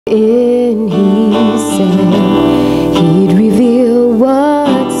in, he said he'd reveal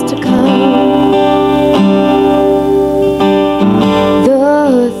what's to come.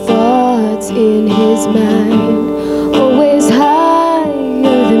 The thoughts in his mind, always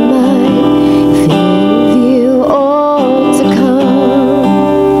higher than mine, if he'd reveal all to come.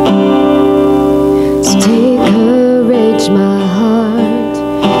 So take courage, my heart,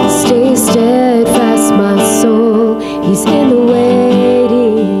 stay steadfast, my soul. He's in the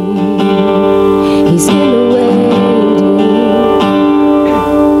waiting, he's in the waiting.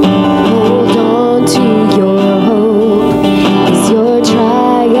 Hold on to your hope as your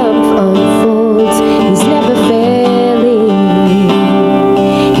triumph unfolds. He's never failing,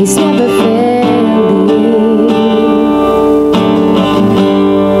 he's never failing.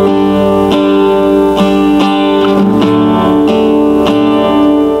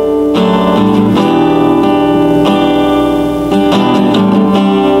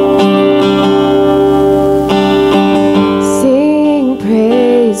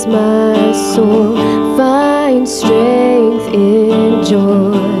 My soul find strength in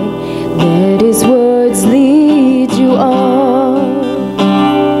joy. Let his words lead you on.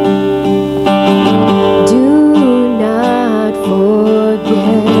 Do not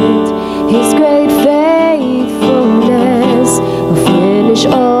forget his great faithfulness will finish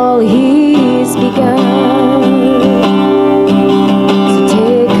all he's begun. So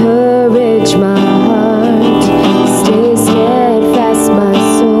take courage, my heart, stay steadfast, my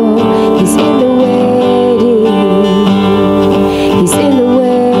soul. He's in the waiting, he's in the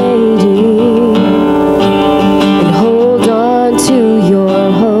waiting. And hold on to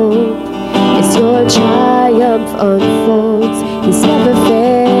your hope as your triumph unfolds. He's never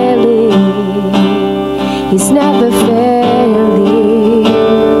failing, he's never failing.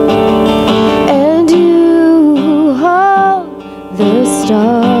 And you hold the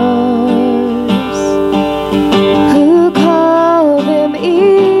stars, who call them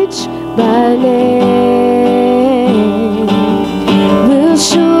each by name, will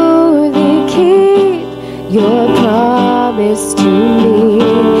surely keep your promise to me,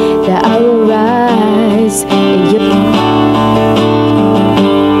 that I will rise in your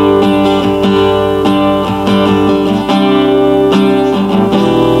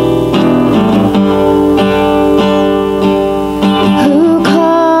who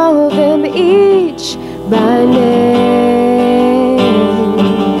call them each by name,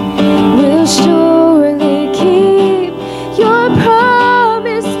 will surely keep your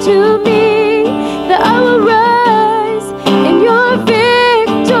promise to me, that I will rise in your victory.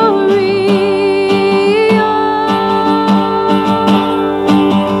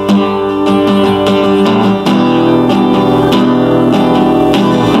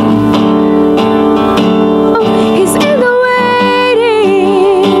 Oh, he's in the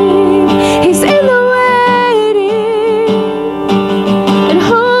waiting, he's in the waiting. And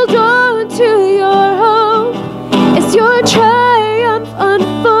hold on to your hope as your triumph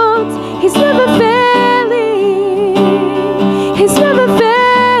unfolds. He's never failing, he's never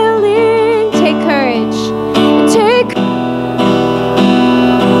failing. Take courage, take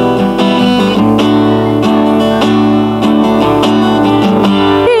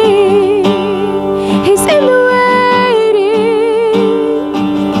he's in the waiting.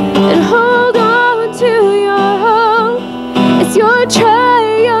 And hold on to your hope as your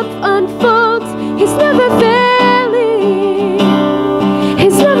triumph unfolds. He's never failing,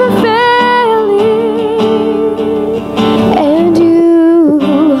 he's never failing. And you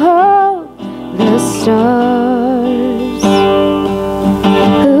hold the stars,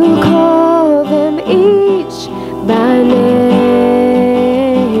 who call them each by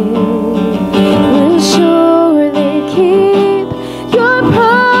name, will surely keep your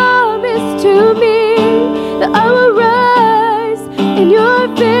promise to me, that I will rise in your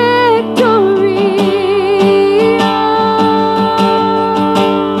victory.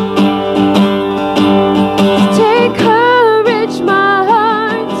 Take courage, my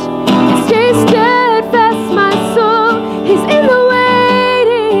heart, and stay steadfast, my soul. He's in the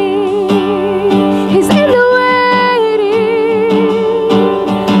waiting, he's in the waiting.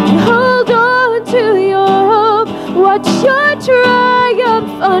 And hold on to your hope, watch your triumph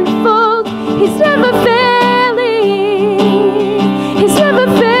unfold. He's never failing, he's never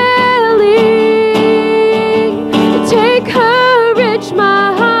failing. Take courage,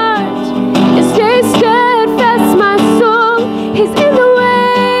 my heart, and stay steadfast, my soul. He's in the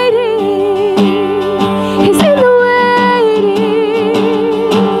waiting, he's in the waiting.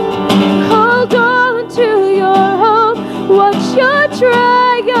 Hold on to your hope, watch your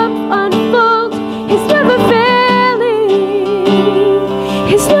triumph unfold. He's never failing,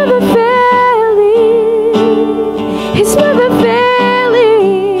 he's never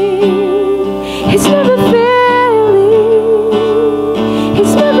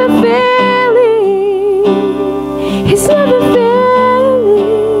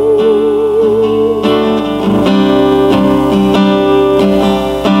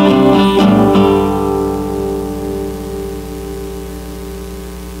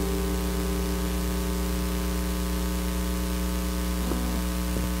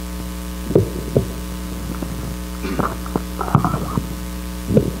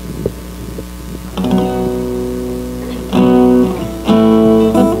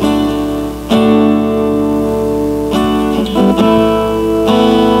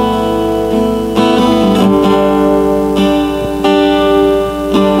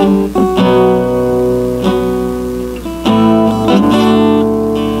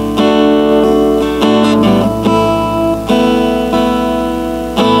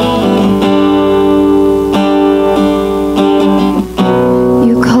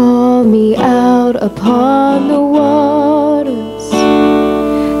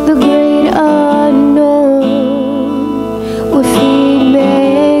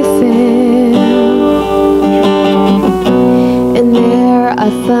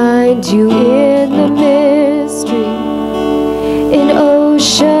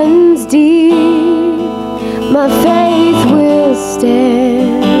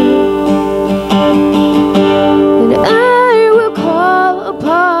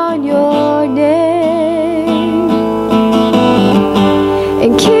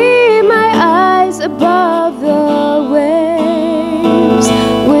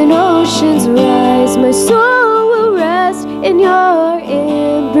soul will rest in your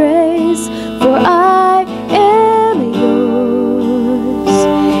embrace. For I am yours,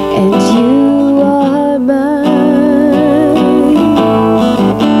 and you are mine.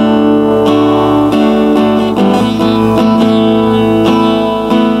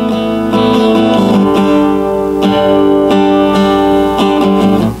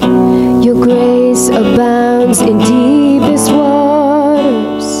 Your grace abounds in deepest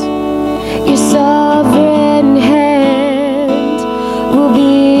waters. Your sovereign hand will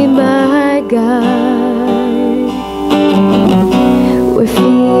be my guide. Where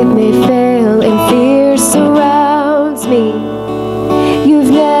feet may fail and fear surrounds me,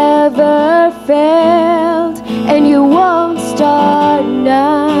 you've never failed and you won't start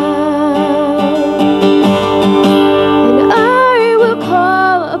now. And I will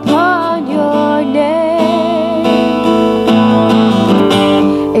call upon your name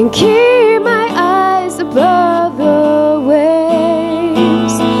and keep my eyes above the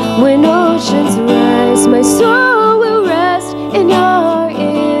waves. When oceans rise, my soul will rest in your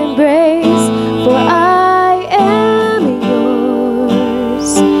embrace. For I am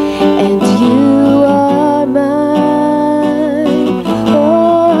yours, and you are mine.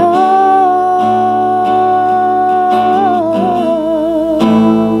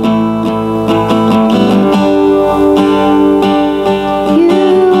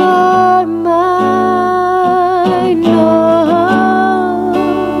 You are mine.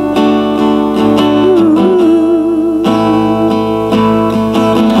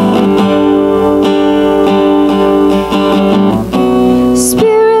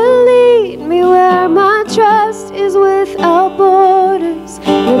 Spirit, lead me where my trust is without borders.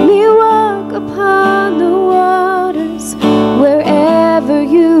 Let me walk upon the waters wherever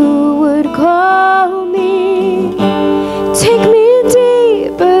you would call me. Take me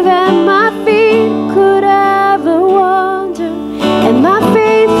deeper than my feet could ever wander, and my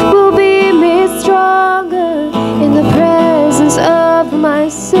faith will be made stronger in the presence of my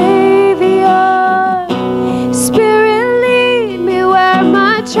Savior. Spirit, lead me where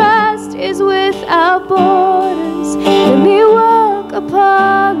my trust is without borders. Let me walk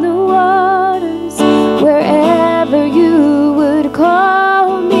upon the waters wherever you would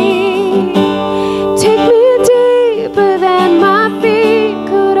call me. Take me deeper than my feet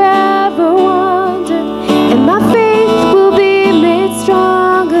could ever wander, and my faith will be made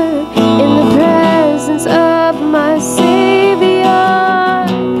stronger in the presence of my Savior.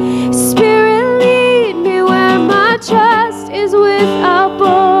 Spirit, lead me where my trust is without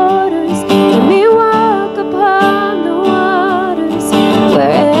borders. Let me walk upon the waters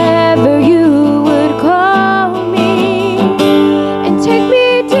wherever you would call me. And take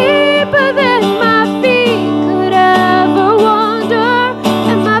me deeper than my feet could ever wander,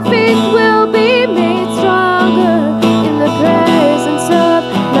 and my faith will be made stronger in the presence of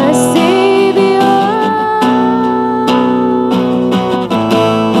my Savior.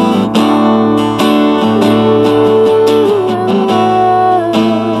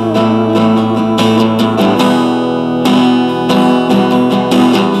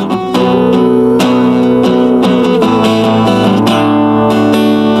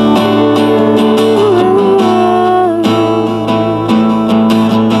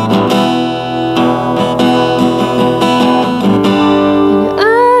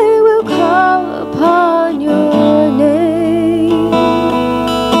 I will call upon your name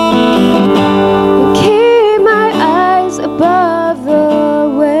and keep my eyes above the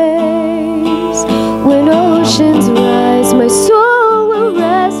waves. When oceans rise, my soul will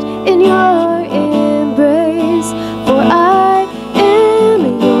rest in your embrace. For I am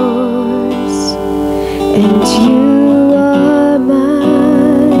yours, and you are mine.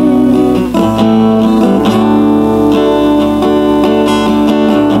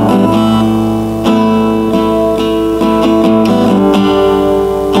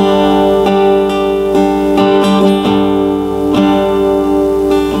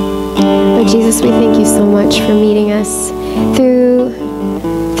 Lord Jesus, we thank you so much for meeting us through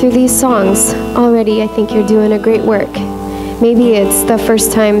these songs. Already, I think you're doing a great work. Maybe it's the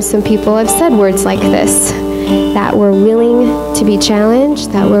first time some people have said words like this, that we're willing to be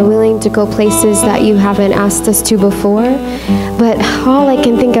challenged, that we're willing to go places that you haven't asked us to before. But all I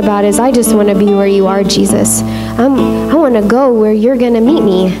can think about is I just want to be where you are, Jesus. I want to go where you're going to meet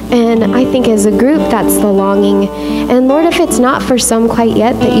me. And I think as a group, that's the longing. And Lord, if it's not for some quite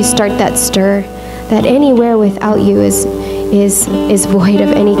yet, that you start that stir, that anywhere without you is void of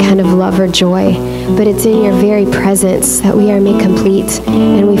any kind of love or joy. But it's in your very presence that we are made complete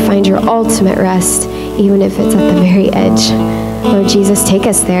and we find your ultimate rest, even if it's at the very edge. Lord Jesus, take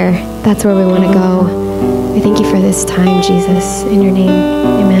us there. That's where we want to go. We thank you for this time, Jesus. In your name,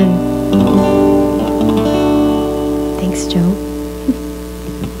 amen. Thanks, Joe.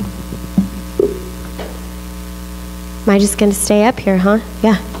 Am I just going to stay up here, huh?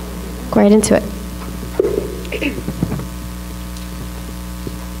 Yeah. Go right into it.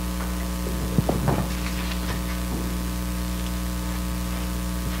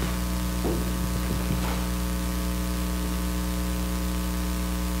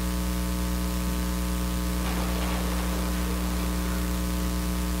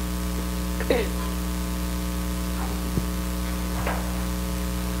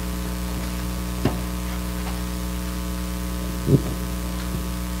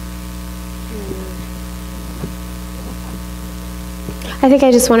 I think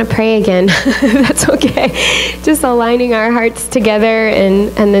I just want to pray again. That's okay. Just aligning our hearts together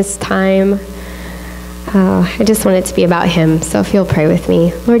and this time. I just want it to be about him, so if you'll pray with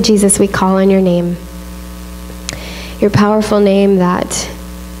me. Lord Jesus, we call on your name. Your powerful name that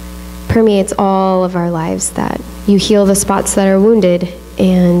permeates all of our lives, that you heal the spots that are wounded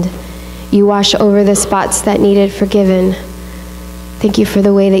and you wash over the spots that needed forgiven. Thank you for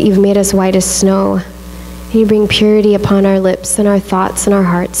the way that you've made us white as snow. And you bring purity upon our lips and our thoughts and our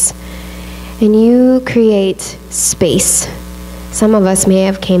hearts. And you create space. Some of us may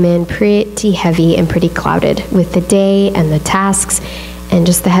have came in pretty heavy and pretty clouded with the day and the tasks and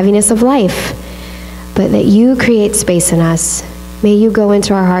just the heaviness of life. But that you create space in us. May you go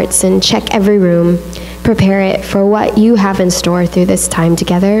into our hearts and check every room, prepare it for what you have in store through this time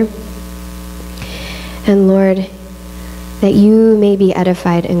together. And Lord, that you may be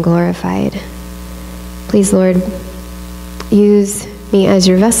edified and glorified. Please, Lord, use me as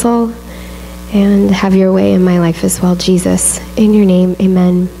your vessel and have your way in my life as well, Jesus. In your name,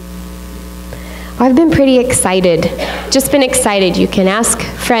 amen. I've been pretty excited, just been excited. You can ask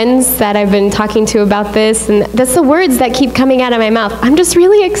friends that I've been talking to about this, and that's the words that keep coming out of my mouth. I'm just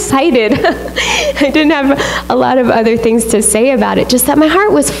really excited. I didn't have a lot of other things to say about it, just that my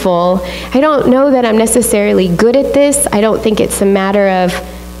heart was full. I don't know that I'm necessarily good at this. I don't think it's a matter of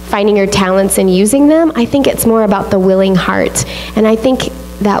finding your talents and using them. I think it's more about the willing heart. And I think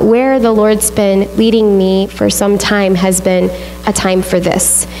that where the Lord's been leading me for some time has been a time for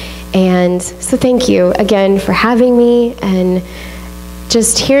this. And so thank you again for having me and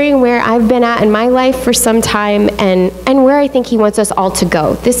just hearing where I've been at in my life for some time and where I think he wants us all to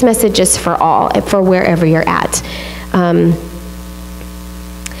go. This message is for all, for wherever you're at.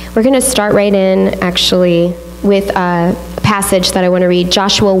 We're going to start right in, actually, with a passage that I want to read,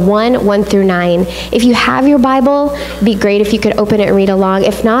 Joshua 1 through 9. If you have your Bible, it'd be great if you could open it and read along.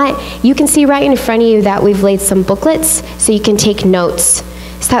 If not, you can see right in front of you that we've laid some booklets so you can take notes.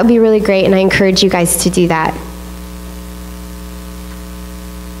 So that would be really great, and I encourage you guys to do that.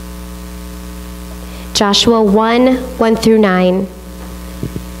 Joshua 1 through 9.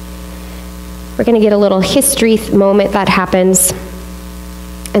 We're going to get a little history moment that happens,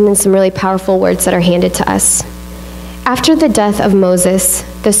 and then some really powerful words that are handed to us. After the death of Moses,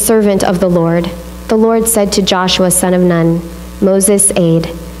 the servant of the Lord said to Joshua, son of Nun, Moses' aide,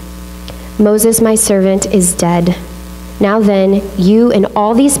 Moses, my servant, is dead. Now then, you and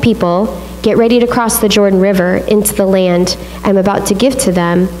all these people get ready to cross the Jordan River into the land I'm about to give to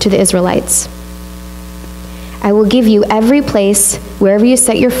them, to the Israelites. I will give you every place wherever you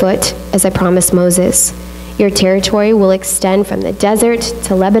set your foot, as I promised Moses. Your territory will extend from the desert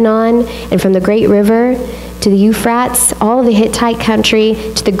to Lebanon and from the great river to the Euphrates, all the Hittite country,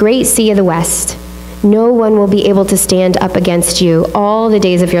 to the great sea of the west. No one will be able to stand up against you all the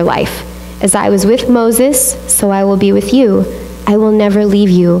days of your life. As I was with Moses, so I will be with you. I will never leave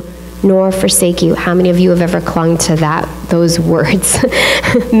you nor forsake you. How many of you have ever clung to those words?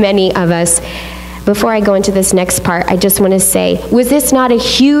 Many of us. Before I go into this next part, I just want to say, was this not a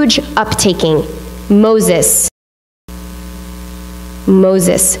huge uptaking? Moses.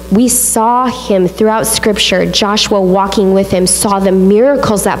 We saw him throughout Scripture. Joshua walking with him, saw the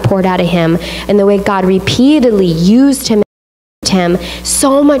miracles that poured out of him and the way God repeatedly used him.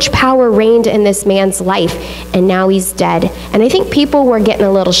 So much power reigned in this man's life, and now he's dead. And I think people were getting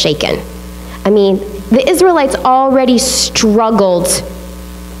a little shaken. I mean, the Israelites already struggled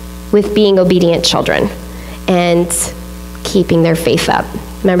with being obedient children and keeping their faith up.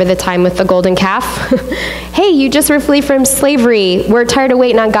 Remember the time with the golden calf? Hey, you just were flee from slavery. We're tired of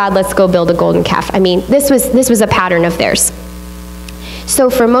waiting on God. Let's go build a golden calf. I mean, this was a pattern of theirs. So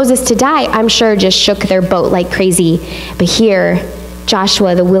for Moses to die, I'm sure just shook their boat like crazy. But here,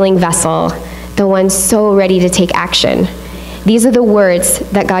 Joshua, the willing vessel, the one so ready to take action. These are the words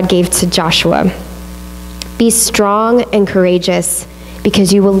that God gave to Joshua. Be strong and courageous.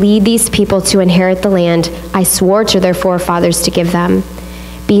 because you will lead these people to inherit the land I swore to their forefathers to give them.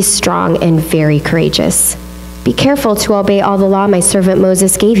 Be strong and very courageous. Be careful to obey all the law my servant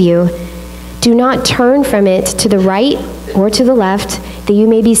Moses gave you. Do not turn from it to the right or to the left, that you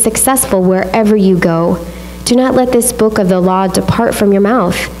may be successful wherever you go. Do not let this book of the law depart from your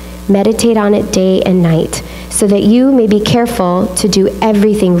mouth. Meditate on it day and night, so that you may be careful to do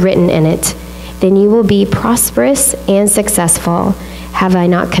everything written in it. Then you will be prosperous and successful. Have I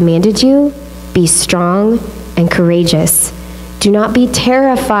not commanded you? Be strong and courageous. Do not be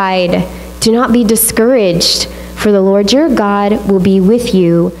terrified. Do not be discouraged, for the Lord your God will be with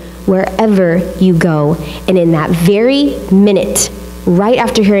you wherever you go. And in that very minute, right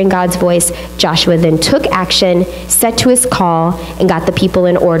after hearing God's voice, Joshua then took action, set to his call, and got the people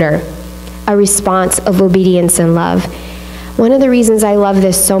in order. A response of obedience and love. One of the reasons I love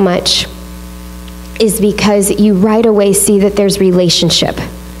this so much is because you right away see that there's relationship.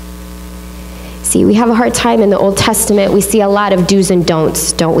 See, we have a hard time in the Old Testament. We see a lot of do's and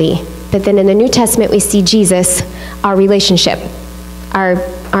don'ts, don't we? But then in the New Testament, we see Jesus, our relationship, our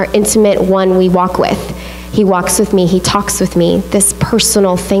intimate one we walk with. He walks with me, he talks with me, this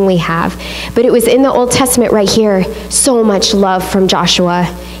personal thing we have. But it was in the Old Testament right here, so much love from Joshua.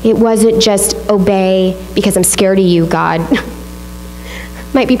 It wasn't just obey because I'm scared of you, God.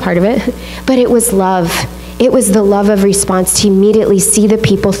 Might be part of it. But it was love. It was the love of response to immediately see the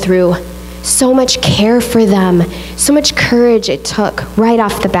people through. So much care for them, so much courage it took right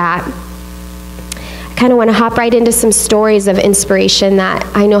off the bat. I kind of want to hop right into some stories of inspiration that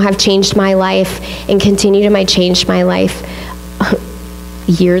I know have changed my life and continue to change my life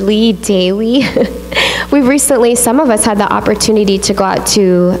yearly, daily. We've recently, some of us had the opportunity to go out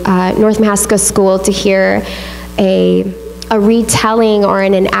to North Mahaska School to hear a retelling or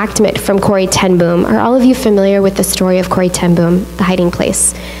an enactment from Corrie ten Boom. Are all of you familiar with the story of Corrie ten Boom, The Hiding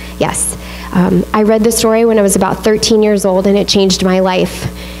Place? Yes. I read the story when I was about 13 years old, and it changed my life.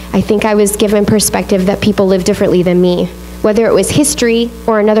 I think I was given perspective that people live differently than me. Whether it was history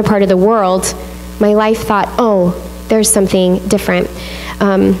or another part of the world, my life thought, oh, there's something different.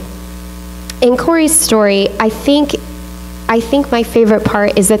 In Corrie's story, I think my favorite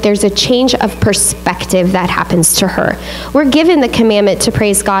part is that there's a change of perspective that happens to her. We're given the commandment to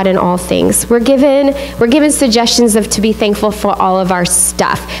praise God in all things. We're given suggestions of to be thankful for all of our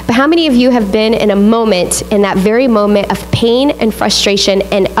stuff. But how many of you have been in a moment, in that very moment of pain and frustration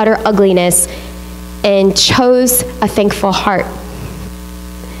and utter ugliness, and chose a thankful heart?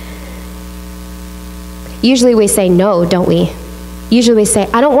 Usually we say no, don't we? Usually we say,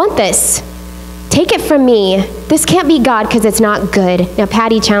 I don't want this. Take it from me. This can't be God because it's not good. Now,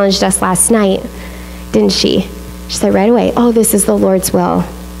 Patty challenged us last night, didn't she? She said right away, oh, this is the Lord's will.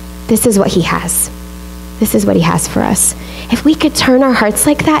 This is what he has. This is what he has for us. If we could turn our hearts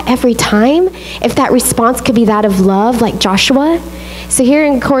like that every time, if that response could be that of love like Joshua. So here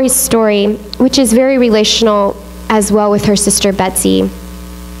in Corrie's story, which is very relational as well with her sister Betsy.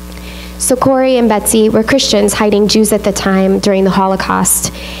 So Corrie and Betsy were Christians hiding Jews at the time during the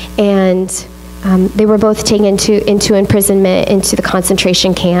Holocaust, and they were both taken into imprisonment, into the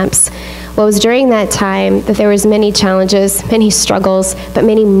concentration camps. Well, it was during that time that there was many challenges, many struggles, but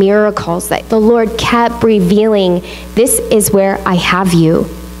many miracles that the Lord kept revealing. This is where I have you.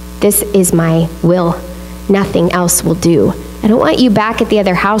 This is my will. Nothing else will do. I don't want you back at the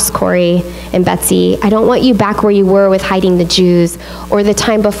other house, Corrie and Betsy. I don't want you back where you were with hiding the Jews, or the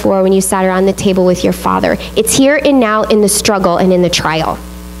time before when you sat around the table with your father. It's here and now in the struggle and in the trial.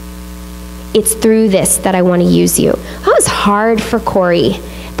 It's through this that I want to use you. That was hard for Corrie,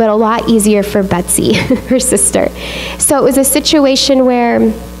 but a lot easier for Betsy, her sister. So it was a situation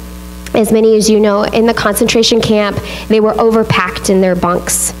where, as many as you know, in the concentration camp, they were overpacked in their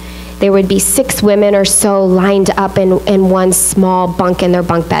bunks. There would be 6 women or so lined up in one small bunk in their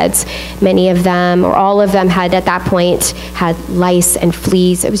bunk beds. Many of them, or all of them, had at that point had lice and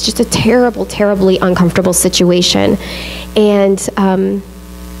fleas. It was just a terrible, terribly uncomfortable situation. And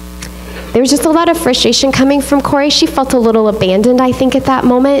there was just a lot of frustration coming from Corrie. She felt a little abandoned, I think, at that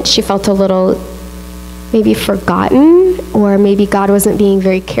moment. She felt a little maybe forgotten, or maybe God wasn't being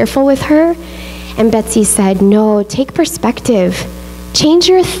very careful with her. And Betsy said, no, take perspective. Change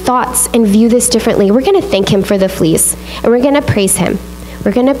your thoughts and view this differently. We're going to thank him for the fleas, and we're going to praise him.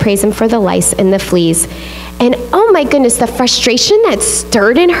 We're going to praise him for the lice and the fleas. And oh my goodness, the frustration that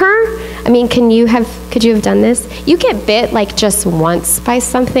stirred in her. I mean, could you have done this? You get bit like just once by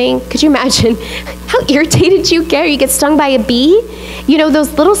something. Could you imagine how irritated you get? Or you get stung by a bee? You know,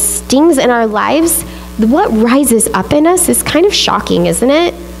 those little stings in our lives, what rises up in us is kind of shocking, isn't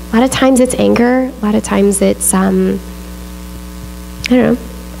it? A lot of times it's anger. A lot of times it's, don't know,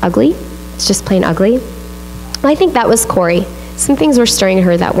 ugly. It's just plain ugly. Well, I think that was Corey. Some things were stirring in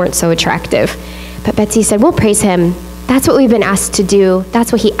her that weren't so attractive. But Betsy said, we'll praise him. That's what we've been asked to do.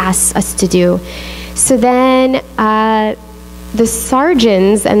 That's what he asks us to do. So then the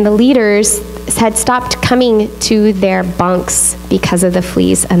sergeants and the leaders had stopped coming to their bunks because of the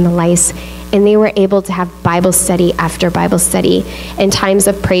fleas and the lice, and they were able to have Bible study after Bible study and times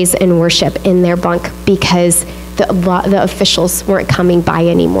of praise and worship in their bunk because the officials weren't coming by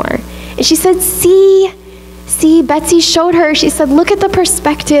anymore. And she said, see, Betsy showed her. She said, look at the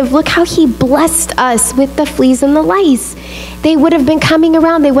perspective. Look how he blessed us with the fleas and the lice. They would have been coming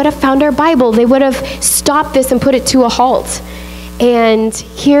around. They would have found our Bible. They would have stopped this and put it to a halt. And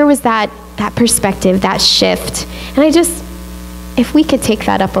here was that perspective, that shift. And if we could take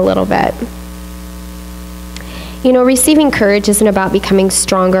that up a little bit. You know, receiving courage isn't about becoming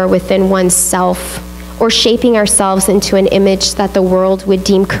stronger within oneself or shaping ourselves into an image that the world would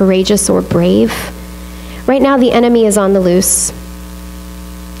deem courageous or brave. Right now, the enemy is on the loose.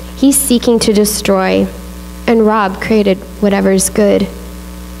 He's seeking to destroy and rob created whatever's good.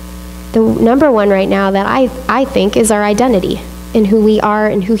 The number one right now that I think is our identity in who we are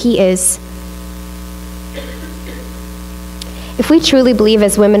and who he is. If we truly believe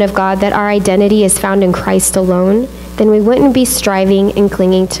as women of God that our identity is found in Christ alone, then we wouldn't be striving and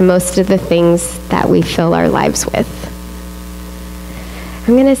clinging to most of the things that we fill our lives with.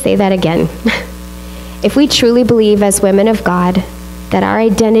 I'm going to say that again. If we truly believe as women of God that our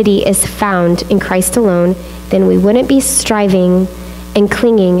identity is found in Christ alone, then we wouldn't be striving and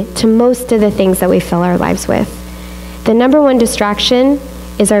clinging to most of the things that we fill our lives with. The number one distraction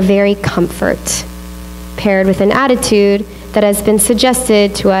is our very comfort, paired with an attitude that has been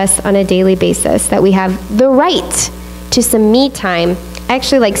suggested to us on a daily basis, that we have the right to some me time. I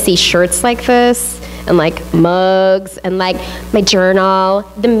actually see shirts like this, and mugs, and my journal,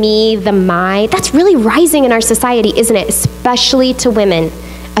 the me, the my. That's really rising in our society, isn't it? Especially to women,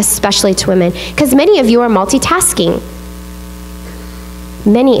 because many of you are multitasking.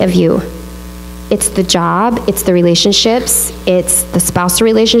 Many of you. It's the job, it's the relationships, it's the spousal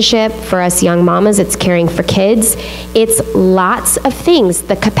relationship. For us young mamas, it's caring for kids. It's lots of things.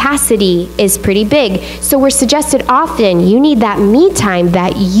 The capacity is pretty big. So we're suggested often, you need that me time,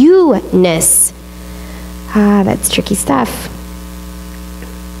 that you-ness. That's tricky stuff.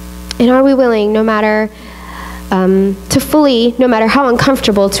 And are we willing, no matter how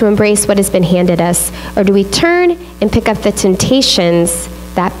uncomfortable, to embrace what has been handed us? Or do we turn and pick up the temptations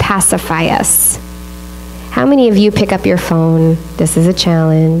that pacify us? How many of you pick up your phone, this is a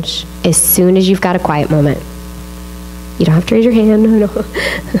challenge, as soon as you've got a quiet moment? You don't have to raise your hand, no.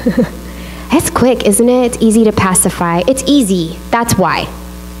 That's quick, isn't it? It's easy to pacify. It's easy, that's why.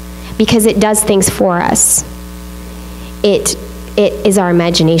 Because it does things for us. It is our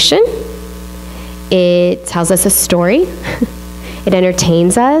imagination. It tells us a story. It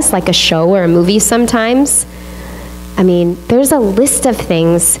entertains us, like a show or a movie sometimes. I mean, there's a list of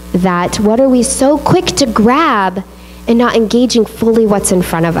things that, what are we so quick to grab and not engaging fully what's in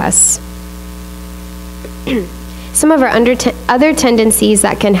front of us? Some of our other tendencies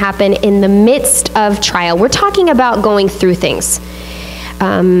that can happen in the midst of trial. We're talking about going through things.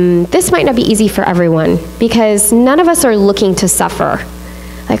 This might not be easy for everyone because none of us are looking to suffer.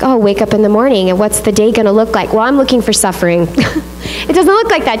 Wake up in the morning and what's the day going to look like? Well, I'm looking for suffering. It doesn't look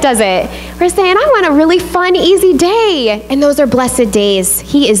like that, does it? We're saying, I want a really fun, easy day. And those are blessed days.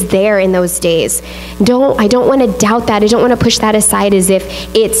 He is there in those days. I don't want to doubt that. I don't want to push that aside as if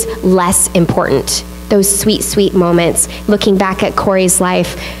it's less important. Those sweet, sweet moments. Looking back at Corey's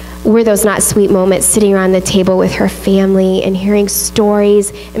life, were those not sweet moments sitting around the table with her family and hearing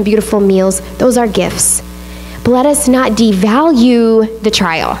stories and beautiful meals? Those are gifts. But let us not devalue the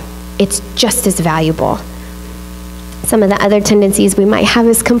trial. It's just as valuable. Some of the other tendencies we might have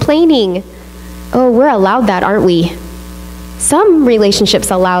is complaining. Oh, we're allowed that, aren't we? Some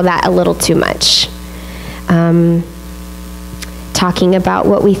relationships allow that a little too much. Talking about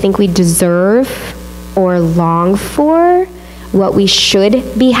what we think we deserve or long for, what we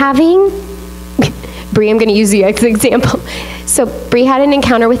should be having. Bree, I'm going to use you as an example. So Bree had an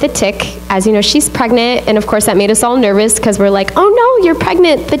encounter with a tick. As you know, she's pregnant, and of course that made us all nervous because we're like, oh no, you're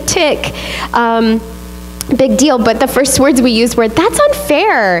pregnant, the tick. Big deal, but the first words we used were, that's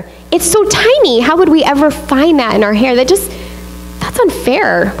unfair. It's so tiny. How would we ever find that in our hair? That's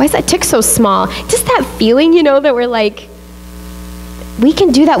unfair. Why is that tick so small? Just that feeling, that we're like, we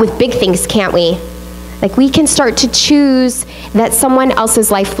can do that with big things, can't we? We can start to choose that someone else's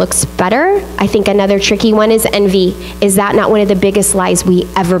life looks better. I think another tricky one is envy. Is that not one of the biggest lies we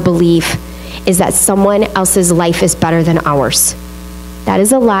ever believe? Is that someone else's life is better than ours? That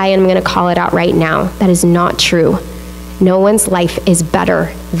is a lie, and I'm going to call it out right now. That is not true. No one's life is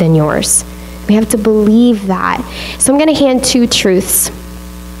better than yours. We have to believe that. So I'm going to hand two truths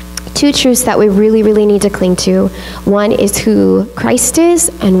that we really, really need to cling to. One is who Christ is,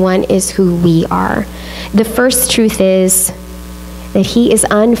 and one is who we are. The first truth is that he is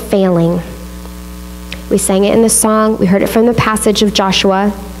unfailing. We sang it in the song. We heard it from the passage of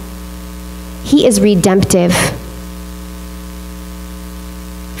Joshua. He is redemptive,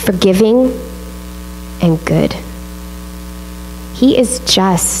 forgiving, and good. He is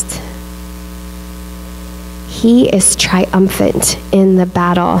just. He is triumphant in the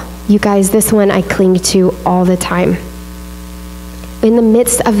battle. You guys, this one I cling to all the time. In the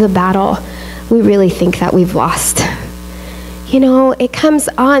midst of the battle, we really think that we've lost. You know, it comes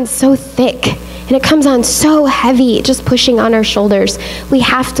on so thick, and it comes on so heavy, just pushing on our shoulders. We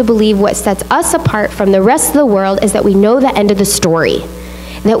have to believe what sets us apart from the rest of the world is that we know the end of the story,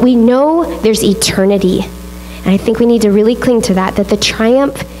 that we know there's eternity. And I think we need to really cling to that the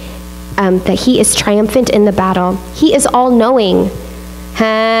triumph, that he is triumphant in the battle. He is all-knowing.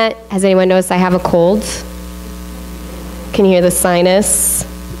 Has anyone noticed I have a cold? Can you hear the sinus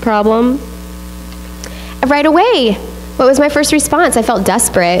problem? Right away, what was my first response? I felt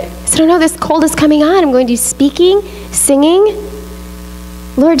desperate. I said, oh no, this cold is coming on. I'm going to be speaking, singing.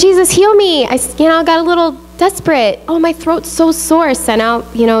 Lord Jesus, heal me. I got a little desperate. Oh, my throat's so sore. Sent out,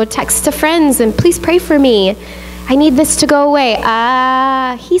 text to friends and please pray for me. I need this to go away.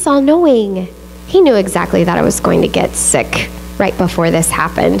 He's all-knowing. He knew exactly that I was going to get sick right before this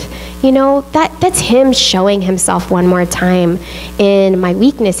happened. That's him showing himself one more time. In my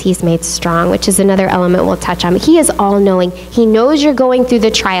weakness, he's made strong, which is another element we'll touch on. He is all-knowing. He knows you're going through the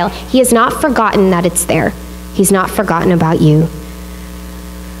trial. He has not forgotten that it's there. He's not forgotten about you.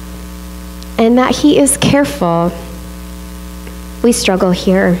 And that he is careful. We struggle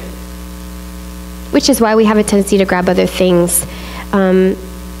here, which is why we have a tendency to grab other things.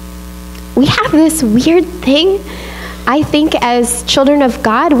 We have this weird thing, I think, as children of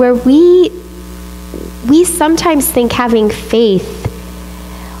God, where we sometimes think having faith,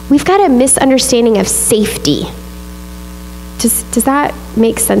 we've got a misunderstanding of safety. Does that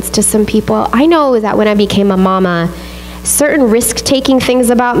make sense to some people? I know that when I became a mama, certain risk-taking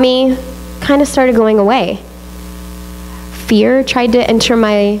things about me kind of started going away. Fear tried to enter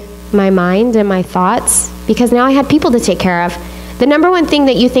my mind and my thoughts, because now I had people to take care of. The number one thing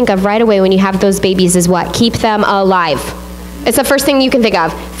that you think of right away when you have those babies is what? Keep them alive. It's the first thing you can think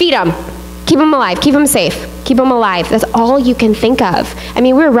of. Feed them. Keep them alive. Keep them safe. Keep them alive. That's all you can think of. I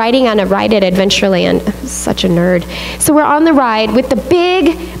mean, we were riding on a ride at Adventureland. Such a nerd. So we're on the ride with the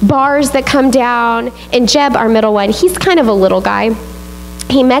big bars that come down, and Jeb, our middle one, he's kind of a little guy.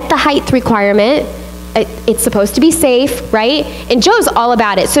 He met the height requirement. It's supposed to be safe, right? And Joe's all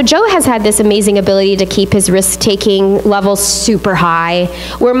about it. So Joe has had this amazing ability to keep his risk-taking levels super high,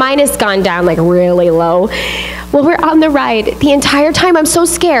 where mine has gone down like really low. Well, we're on the ride. The entire time, I'm so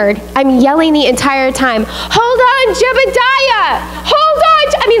scared. I'm yelling the entire time, hold on, Jebediah! Hold on!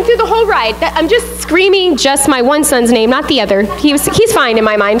 Through the whole ride. I'm just screaming just my one son's name, not the other. He's fine in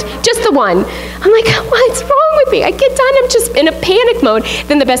my mind, just the one. I'm like, what's wrong with me? I get done, I'm just in a panic mode.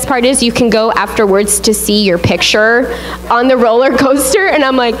 Then the best part is you can go afterwards to see your picture on the roller coaster, and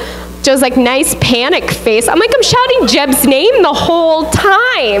I'm like, Joe's like, nice panic face. I'm like, I'm shouting Jeb's name the whole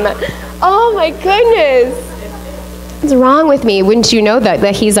time. Oh my goodness. What's wrong with me? Wouldn't you know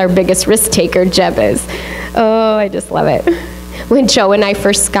that he's our biggest risk taker, Jeb is. Oh, I just love it. When Joe and I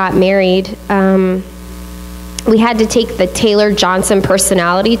first got married, we had to take the Taylor-Johnson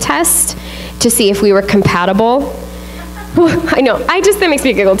personality test to see if we were compatible. I know, that makes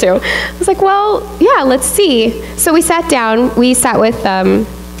me giggle too. I was like, well, yeah, let's see. So we sat down, we sat with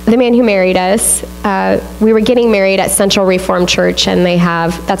the man who married us. We were getting married at Central Reformed Church, and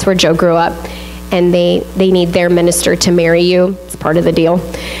that's where Joe grew up, and they need their minister to marry you. It's part of the deal.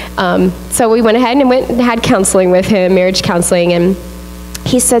 So we went ahead and had counseling with him, marriage counseling, and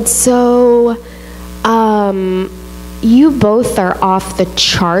he said, so you both are off the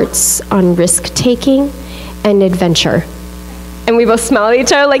charts on risk-taking and adventure. And we both smiled at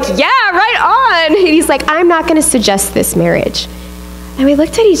each other like, yeah, right on. And he's like, I'm not going to suggest this marriage. And we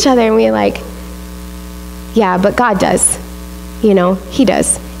looked at each other and we were like, yeah, but God does. He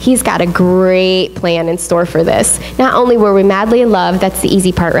does. He's got a great plan in store for this. Not only were we madly in love, that's the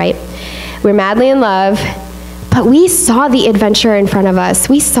easy part, right? We're madly in love, but we saw the adventure in front of us.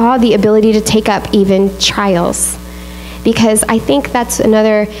 We saw the ability to take up even trials. Because I think that's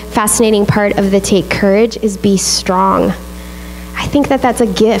another fascinating part of the Take Courage is be strong. I think that's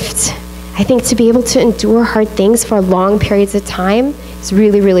a gift. I think to be able to endure hard things for long periods of time It's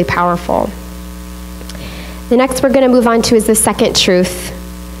really, really powerful. The next we're going to move on to is the second truth,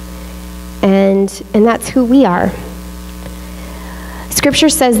 and that's who we are. Scripture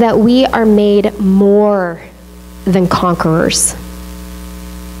says that we are made more than conquerors.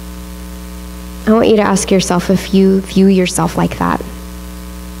 I want you to ask yourself if you view yourself like that.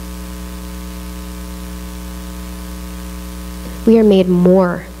 We are made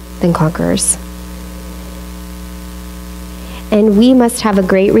more than conquerors. And we must have a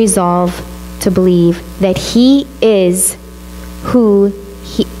great resolve to believe that he is who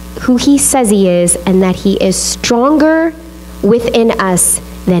he says he is, and that he is stronger within us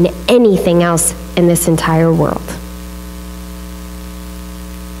than anything else in this entire world.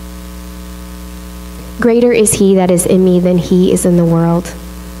 Greater is he that is in me than he is in the world.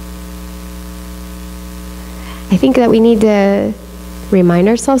 I think that we need to remind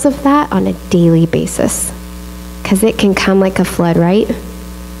ourselves of that on a daily basis, because it can come like a flood, right?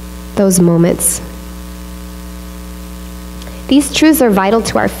 Those moments. These truths are vital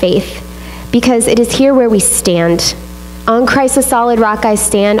to our faith because it is here where we stand. On Christ the solid rock I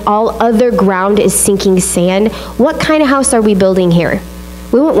stand, all other ground is sinking sand. What kind of house are we building here?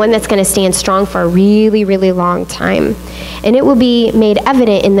 We want one that's going to stand strong for a really, really long time. And it will be made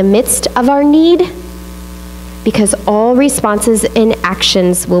evident in the midst of our need, because all responses and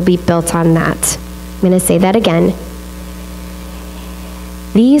actions will be built on that. I'm going to say that again.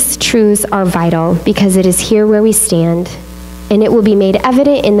 These truths are vital because it is here where we stand, and it will be made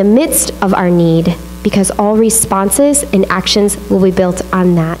evident in the midst of our need, because all responses and actions will be built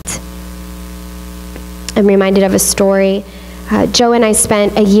on that. I'm reminded of a story. Joe and I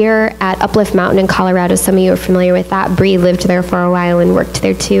spent a year at Uplift Mountain in Colorado. Some of you are familiar with that. Bree lived there for a while and worked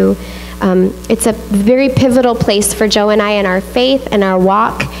there too. It's a very pivotal place for Joe and I in our faith and our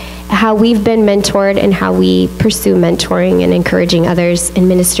walk, how we've been mentored and how we pursue mentoring and encouraging others in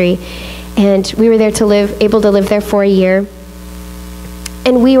ministry. And we were there able to live there for a year.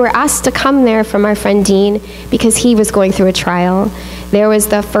 And we were asked to come there from our friend Dean because he was going through a trial. There was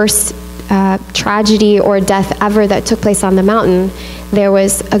the first tragedy or death ever that took place on the mountain. There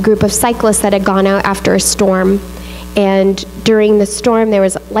was a group of cyclists that had gone out after a storm. And during the storm, there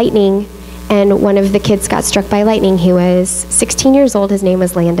was lightning, and one of the kids got struck by lightning. He was 16 years old. His name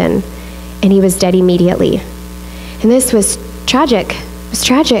was Landon, and he was dead immediately. And this was tragic. It was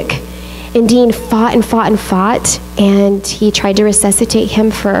tragic. And Dean fought and fought and fought, and he tried to resuscitate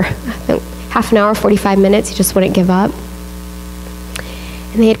him for, I think, half an hour, 45 minutes. He just wouldn't give up.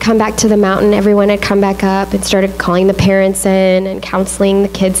 And they had come back to the mountain. Everyone had come back up and started calling the parents in and counseling the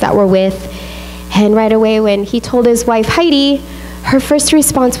kids that were with. And right away when he told his wife, Heidi, her first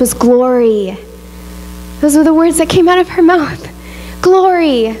response was glory. Those were the words that came out of her mouth.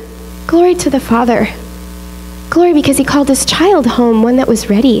 Glory. Glory to the Father. Glory because he called his child home, one that was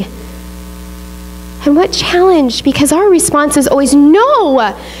ready. And what challenge, because our response is always,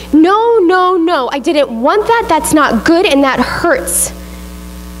 no, no, no, no. I didn't want that. That's not good, and that hurts.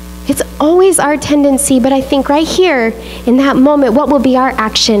 It's always our tendency, but I think right here, in that moment, what will be our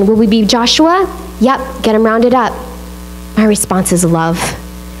action? Will we be Joshua? Yep, get him rounded up. My response is love.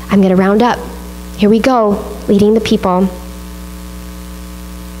 I'm going to round up. Here we go, leading the people.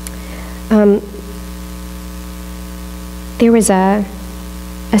 There was a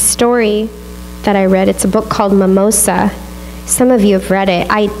story that I read. It's a book called Mimosa. Some of you have read it.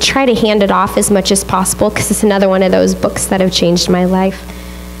 I try to hand it off as much as possible because it's another one of those books that have changed my life.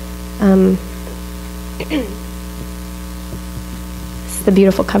 It's the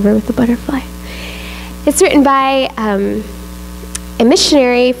beautiful cover with the butterfly. It's written by a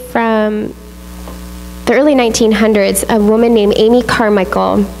missionary from the early 1900s, a woman named Amy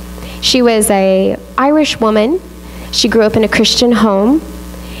Carmichael. She was an Irish woman. She grew up in a Christian home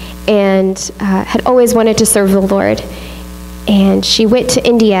and had always wanted to serve the Lord. And she went to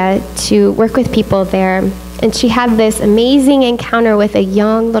India to work with people there. And she had this amazing encounter with a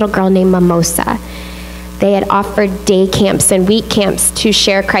young little girl named Mimosa. They had offered day camps and week camps to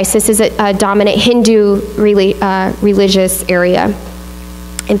share Christ. This is a dominant Hindu religious area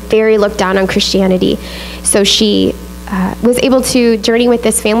and very looked down on Christianity. So she was able to journey with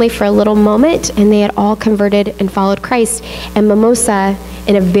this family for a little moment, and they had all converted and followed Christ. And Mimosa,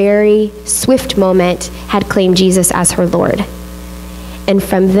 in a very swift moment, had claimed Jesus as her Lord. And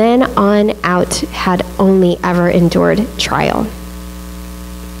from then on out, had only ever endured trial.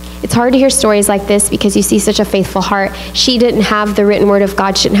 It's hard to hear stories like this because you see such a faithful heart. She didn't have the written word of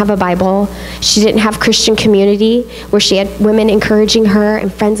God. She didn't have a Bible. She didn't have Christian community where she had women encouraging her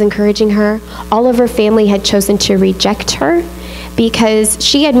and friends encouraging her. All of her family had chosen to reject her because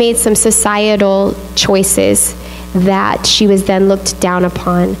she had made some societal choices that she was then looked down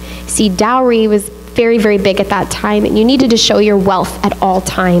upon. See, dowry was very, very big at that time, and you needed to show your wealth at all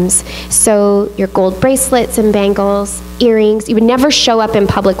times. So your gold bracelets and bangles, earrings, you would never show up in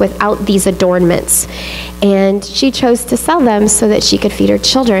public without these adornments. And she chose to sell them so that she could feed her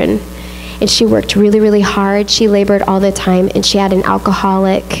children. And she worked really, really hard. She labored all the time, and she had an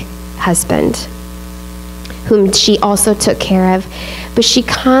alcoholic husband whom she also took care of. But she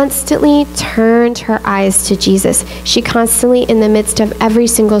constantly turned her eyes to Jesus. She constantly, in the midst of every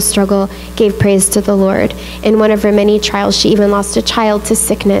single struggle, gave praise to the Lord. In one of her many trials, she even lost a child to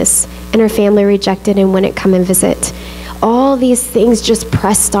sickness, and her family rejected and wouldn't come and visit. All these things just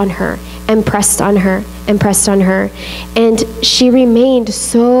pressed on her and pressed on her and pressed on her. And she remained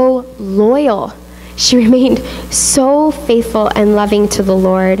so loyal. She remained so faithful and loving to the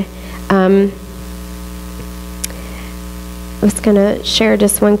Lord. I was going to share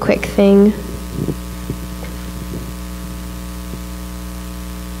just one quick thing.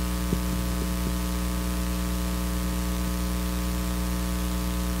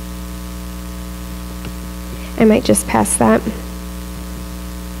 I might just pass that.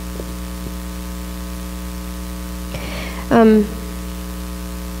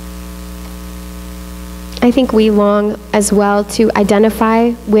 I think we long as well to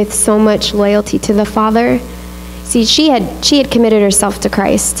identify with so much loyalty to the Father. See, she had committed herself to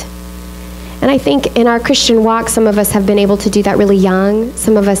Christ. And I think in our Christian walk, some of us have been able to do that really young.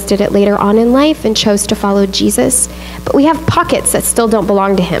 Some of us did it later on in life and chose to follow Jesus. But we have pockets that still don't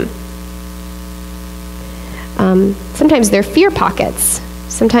belong to him. Sometimes they're fear pockets.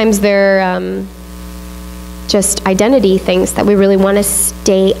 Sometimes they're just identity things that we really want to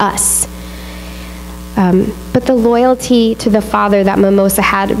stay us. But the loyalty to the Father that Mimosa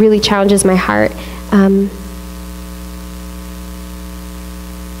had really challenges my heart.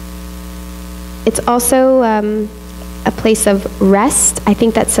 It's also a place of rest. I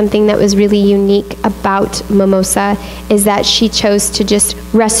think that's something that was really unique about Mimosa, is that she chose to just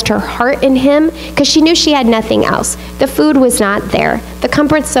rest her heart in him because she knew she had nothing else. The food was not there. The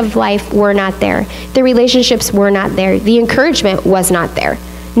comforts of life were not there. The relationships were not there. The encouragement was not there.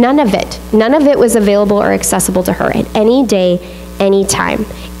 None of it. None of it was available or accessible to her at any day, any time.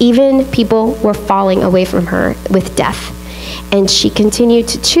 Even people were falling away from her with death. And she continued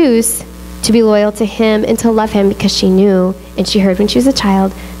to choose to be loyal to him and to love him because she knew and she heard when she was a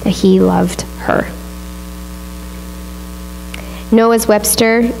child that he loved her. Noah's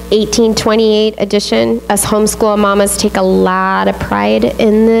Webster, 1828 edition. Us homeschool mamas take a lot of pride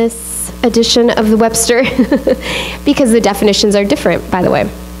in this edition of the Webster because the definitions are different, by the way.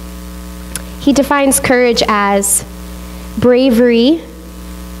 He defines courage as bravery,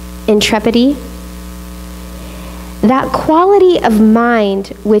 intrepidity, that quality of mind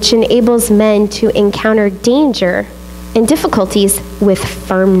which enables men to encounter danger and difficulties with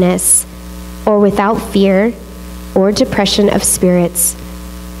firmness or without fear or depression of spirits,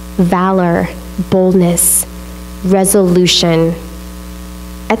 valor, boldness, resolution.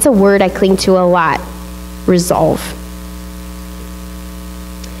 That's a word I cling to a lot, resolve.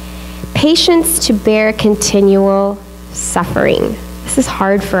 Patience to bear continual suffering. This is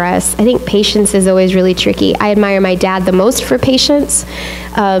hard for us. I think patience is always really tricky. I admire my dad the most for patience.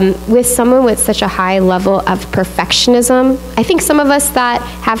 With someone with such a high level of perfectionism, I think some of us that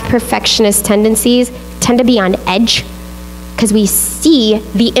have perfectionist tendencies tend to be on edge because we see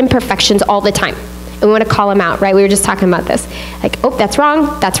the imperfections all the time. And we want to call them out, right? We were just talking about this. Like, oh, that's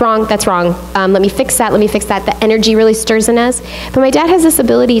wrong, that's wrong, that's wrong. Let me fix that, let me fix that. The energy really stirs in us. But my dad has this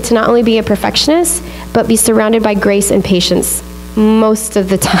ability to not only be a perfectionist, but be surrounded by grace and patience most of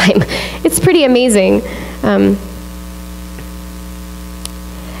the time. It's pretty amazing.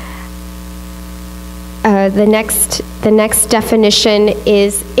 The next definition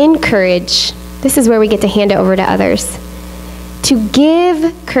is encourage. This is where we get to hand it over to others. To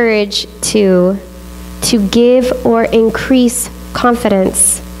give courage to give or increase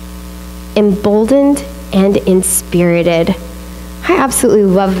confidence, emboldened and inspirited. I absolutely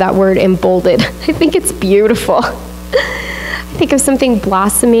love that word, emboldened. I think it's beautiful. Think of something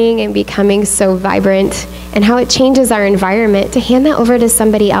blossoming and becoming so vibrant and how it changes our environment. To hand that over to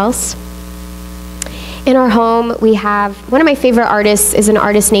somebody else. In our home, we have, one of my favorite artists is an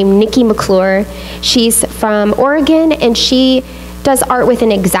artist named Nikki McClure. She's from Oregon, and she does art with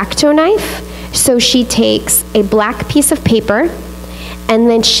an X-Acto knife. So she takes a black piece of paper, and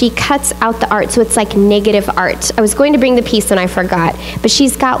then she cuts out the art, so it's like negative art. I was going to bring the piece, and I forgot. But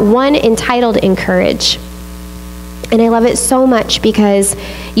she's got one entitled Encourage. And I love it so much because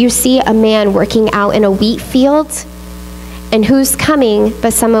you see a man working out in a wheat field, and who's coming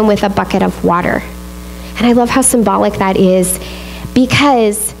but someone with a bucket of water. And I love how symbolic that is,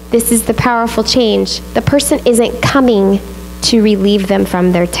 because this is the powerful change. The person isn't coming to relieve them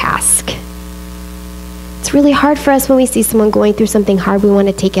from their task. It's really hard for us when we see someone going through something hard, we want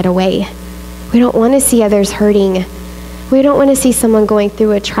to take it away. We don't want to see others hurting. We don't want to see someone going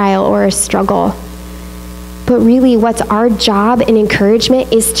through a trial or a struggle. But really, what's our job and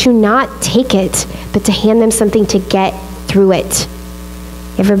encouragement is to not take it, but to hand them something to get through it.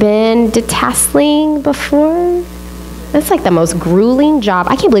 You ever been detasseling before? That's like the most grueling job.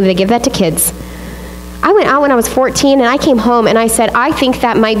 I can't believe they give that to kids. I went out when I was 14 and I came home and I said, I think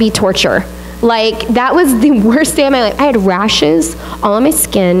that might be torture. Like, that was the worst day of my life. I had rashes all on my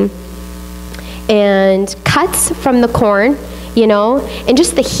skin and cuts from the corn, you know, and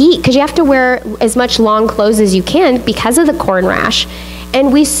just the heat, because you have to wear as much long clothes as you can because of the corn rash.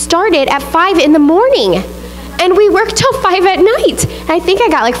 And we started at 5 in the morning and we worked till 5 at night. And I think I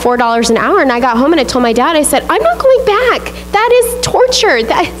got like $4 an hour, and I got home and I told my dad, I said, I'm not going back. That is torture.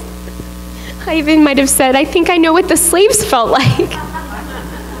 I even might have said, I think I know what the slaves felt like.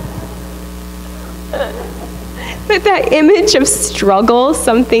 But that image of struggle,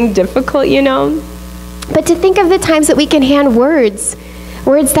 something difficult, you know. But to think of the times that we can hand words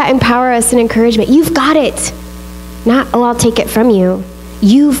that empower us and encouragement. You've got it. Not, oh, I'll take it from you.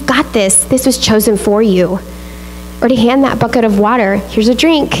 You've got this. This was chosen for you. Or to hand that bucket of water. Here's a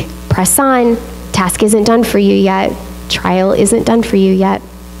drink. Press on. Task isn't done for you yet. Trial isn't done for you yet.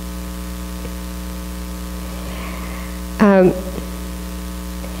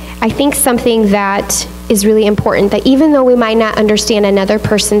 I think something that is really important, that even though we might not understand another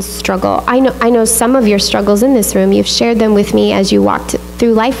person's struggle, I know some of your struggles in this room, you've shared them with me as you walked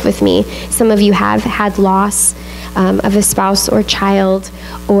through life with me. Some of you have had loss of a spouse or child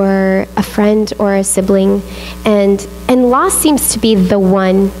or a friend or a sibling, and loss seems to be the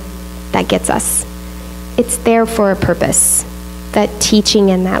one that gets us. It's there for a purpose, that teaching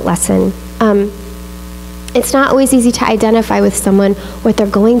and that lesson. It's not always easy to identify with someone what they're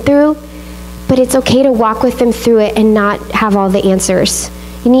going through, but it's okay to walk with them through it and not have all the answers.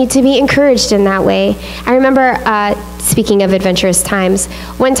 You need to be encouraged in that way. I remember, speaking of adventurous times,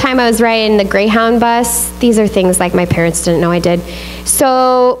 one time I was riding the Greyhound bus. These are things like my parents didn't know I did.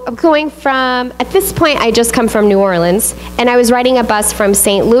 So I'm going from, at this point I just come from New Orleans, and I was riding a bus from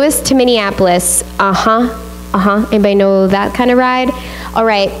St. Louis to Minneapolis. Anybody know that kind of ride? All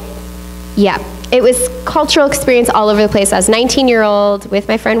right, yeah. It was cultural experience all over the place. I was 19-year-old with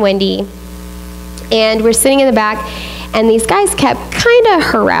my friend Wendy, and we're sitting in the back, and these guys kept kind of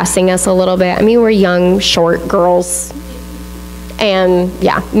harassing us a little bit. I mean, we're young, short girls, and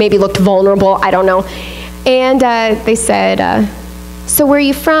yeah, maybe looked vulnerable, I don't know. And they said, so where are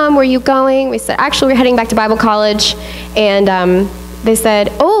you from? Where are you going? We said, actually, we're heading back to Bible college. And they said,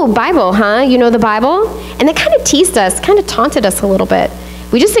 oh, Bible, huh? You know the Bible? And they kind of teased us, kind of taunted us a little bit.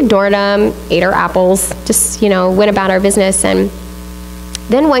 We just ignored them, ate our apples, just, you know, went about our business. And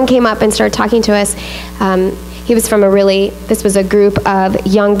then one came up and started talking to us. He was from this was a group of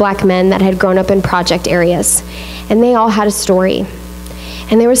young black men that had grown up in project areas. And they all had a story.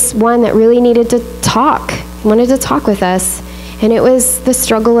 And there was one that really needed to talk. He wanted to talk with us. And it was the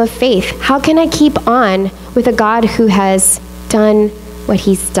struggle of faith. How can I keep on with a God who has done what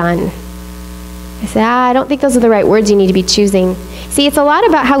he's done? I said, I don't think those are the right words you need to be choosing. See, it's a lot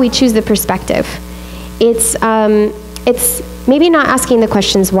about how we choose the perspective. It's maybe not asking the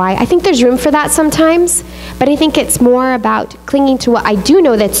questions why. I think there's room for that sometimes, but I think it's more about clinging to what I do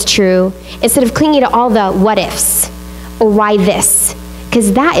know that's true instead of clinging to all the what ifs or why this,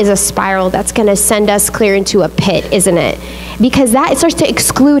 because that is a spiral that's going to send us clear into a pit, isn't it? Because it starts to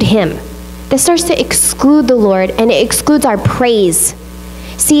exclude him. That starts to exclude the Lord, and it excludes our praise.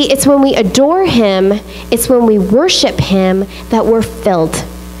 See, it's when we adore him, it's when we worship him that we're filled.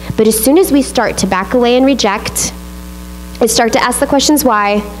 But as soon as we start to back away and reject, and start to ask the questions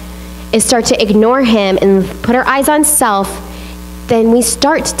why, and start to ignore him and put our eyes on self, then we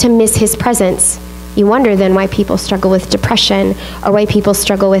start to miss his presence. You wonder then why people struggle with depression or why people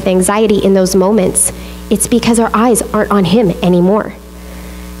struggle with anxiety in those moments. It's because our eyes aren't on him anymore.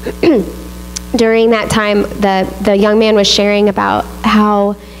 During that time, the young man was sharing about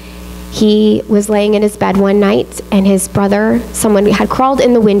how he was laying in his bed one night and his brother, someone had crawled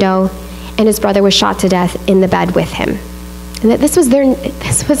in the window, and his brother was shot to death in the bed with him. And that this was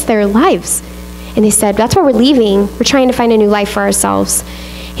their lives. And they said, that's where we're leaving. We're trying to find a new life for ourselves.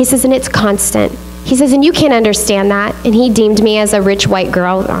 He says, and it's constant. He says, and you can't understand that. And he deemed me as a rich white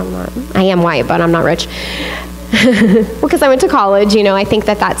girl. I am white, but I'm not rich. Well, because I went to college, you know, I think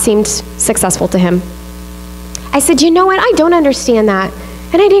that seemed successful to him. I said, you know what? I don't understand that.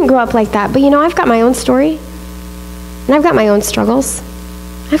 And I didn't grow up like that, but I've got my own story, and I've got my own struggles.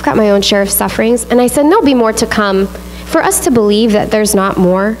 I've got my own share of sufferings. And I said, there'll be more to come. For us to believe that there's not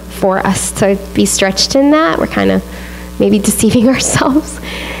more for us to be stretched in that, we're kind of maybe deceiving ourselves.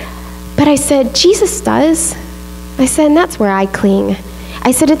 But I said, Jesus does. I said, and that's where I cling.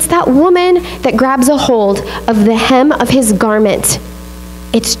 I said, it's that woman that grabs a hold of the hem of his garment.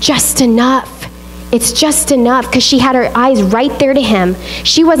 It's just enough. It's just enough, because she had her eyes right there to him.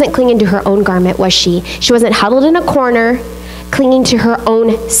 She wasn't clinging to her own garment, was she? She wasn't huddled in a corner, clinging to her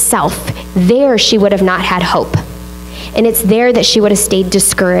own self. There she would have not had hope. And it's there that she would have stayed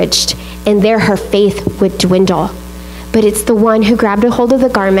discouraged, and there her faith would dwindle. But it's the one who grabbed a hold of the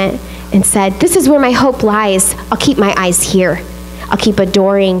garment and said, this is where my hope lies. I'll keep my eyes here. I'll keep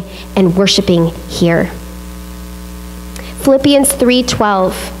adoring and worshiping here. Philippians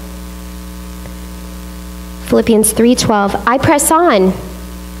 3:12. Philippians 3:12. I press on,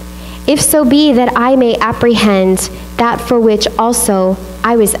 if so be that I may apprehend that for which also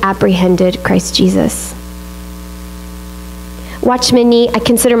I was apprehended, Christ Jesus. Watchman Nee, I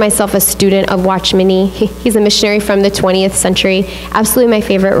consider myself a student of Watchman Nee. He's a missionary from the 20th century. Absolutely my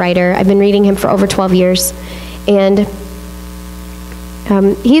favorite writer. I've been reading him for over 12 years. And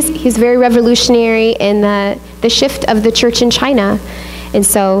he's very revolutionary in the shift of the church in China. And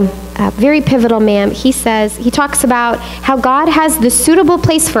so, very pivotal man. He talks about how God has the suitable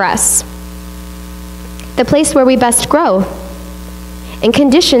place for us, the place where we best grow, and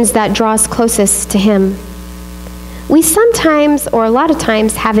conditions that draw us closest to him. We sometimes, or a lot of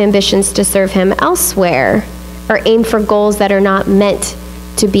times, have ambitions to serve him elsewhere, or aim for goals that are not meant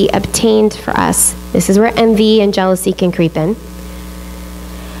to be obtained for us. This is where envy and jealousy can creep in.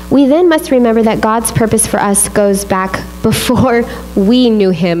 We then must remember that God's purpose for us goes back before we knew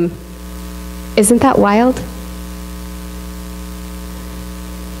him. Isn't that wild?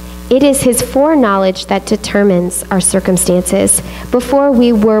 It is his foreknowledge that determines our circumstances before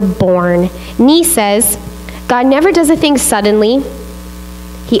we were born. Nee says, God never does a thing suddenly.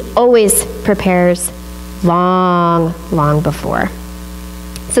 He always prepares long, long before.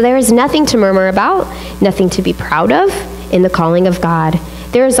 So there is nothing to murmur about, nothing to be proud of in the calling of God.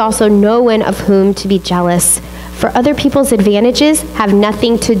 There is also no one of whom to be jealous, for other people's advantages have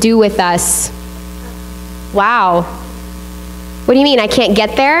nothing to do with us. Wow. What do you mean, I can't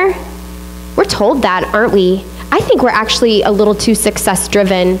get there? We're told that, aren't we? I think we're actually a little too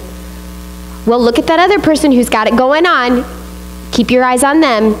success-driven. Well, look at that other person who's got it going on. Keep your eyes on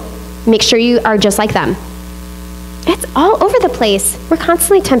them. Make sure you are just like them. It's all over the place. We're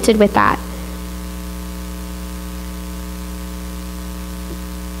constantly tempted with that.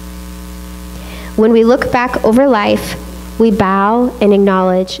 When we look back over life, we bow and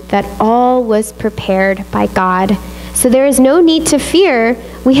acknowledge that all was prepared by God. So there is no need to fear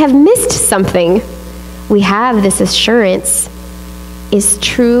we have missed something. We have this assurance is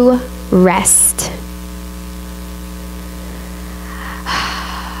true rest.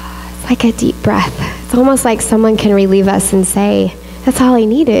 It's like a deep breath. It's almost like someone can relieve us and say, that's all I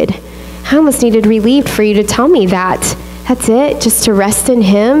needed. I almost needed relieved for you to tell me that. That's it, just to rest in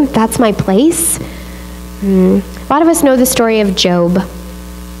him. That's my place. A lot of us know the story of Job.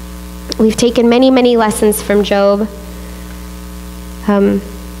 We've taken many, many lessons from Job. But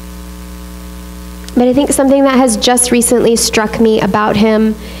I think something that has just recently struck me about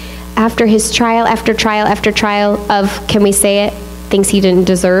him after his trial after trial after trial of, can we say it, things he didn't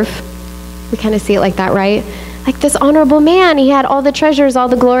deserve. We kind of see it like that, right? Like this honorable man, he had all the treasures, all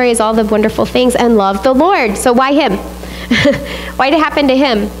the glories, all the wonderful things, and loved the Lord. So why him? Why did it happen to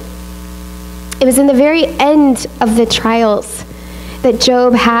him? It was in the very end of the trials that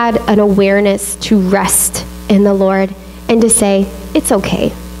Job had an awareness to rest in the Lord and to say, it's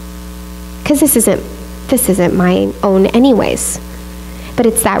okay, because this isn't my own anyways. But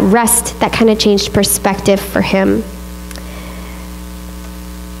it's that rest that kind of changed perspective for him.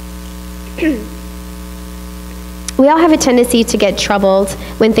 We all have a tendency to get troubled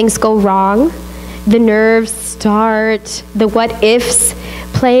when things go wrong. The nerves start, the what ifs,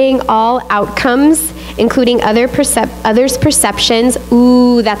 playing all outcomes, including others' perceptions.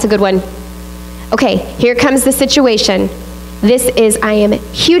 Ooh, that's a good one. Okay, here comes the situation. I am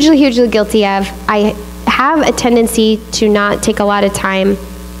hugely, hugely guilty of. I have a tendency to not take a lot of time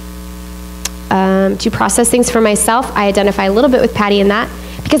to process things for myself. I identify a little bit with Patty in that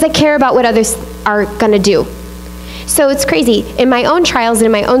because I care about what others are going to do. So it's crazy. In my own trials and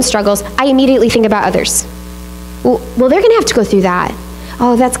in my own struggles, I immediately think about others. Well, they're going to have to go through that.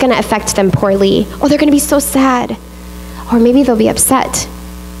 Oh, that's going to affect them poorly. Oh, they're going to be so sad. Or maybe they'll be upset.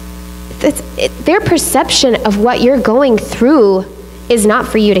 Their perception of what you're going through is not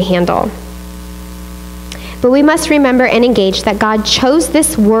for you to handle. But we must remember and engage that God chose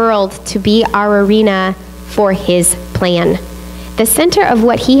this world to be our arena for his plan, the center of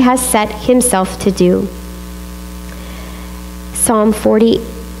what he has set himself to do. Psalm 40,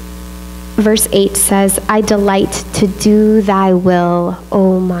 verse 8 says, I delight to do thy will,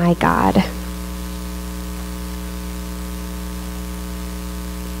 O my God.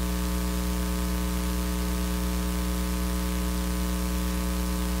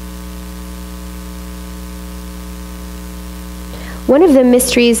 One of the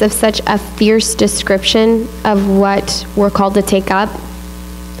mysteries of such a fierce description of what we're called to take up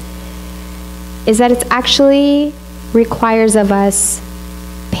is that it actually requires of us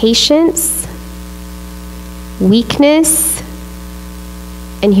patience, weakness,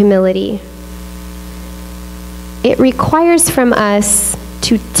 and humility. It requires from us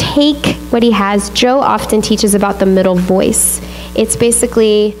to take what he has. Joe often teaches about the middle voice. It's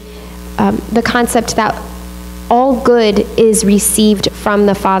basically the concept that all good is received from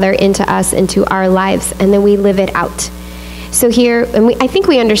the Father into us, into our lives, and then we live it out. So here, and I think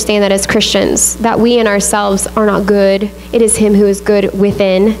we understand that as Christians, that we in ourselves are not good. It is him who is good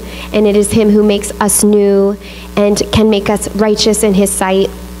within, and it is him who makes us new and can make us righteous in his sight.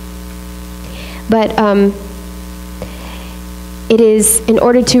 But it is, in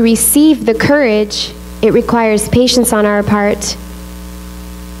order to receive the courage, it requires patience on our part,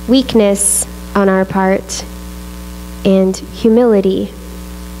 weakness on our part, and humility.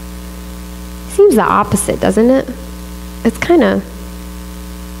 Seems the opposite, doesn't it? It's kind of...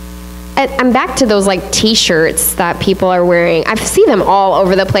 I'm back to those like t-shirts that people are wearing. I see them all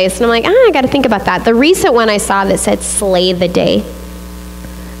over the place, and I'm like, I got to think about that. The recent one I saw that said "Slay the Day,"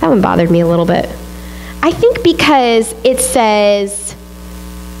 that one bothered me a little bit. I think because it says,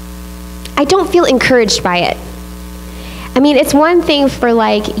 I don't feel encouraged by it. I mean, it's one thing for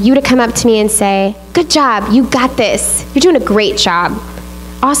like you to come up to me and say, good job, you got this. You're doing a great job.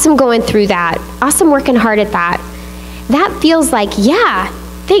 Awesome going through that. Awesome working hard at that. That feels like, yeah,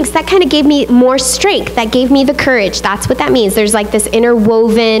 thanks. That kind of gave me more strength. That gave me the courage. That's what that means. There's like this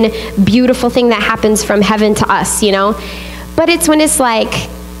interwoven, beautiful thing that happens from heaven to us, you know? But it's when it's like,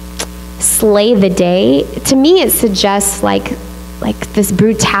 slay the day, to me it suggests like this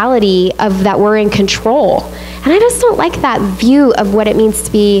brutality of that we're in control. And I just don't like that view of what it means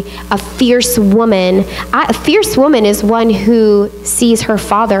to be a fierce woman. A fierce woman is one who sees her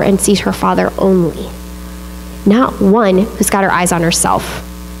father and sees her father only, not one who's got her eyes on herself.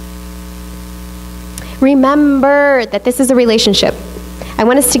 Remember that this is a relationship. I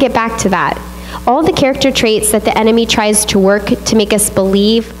want us to get back to that. All the character traits that the enemy tries to work to make us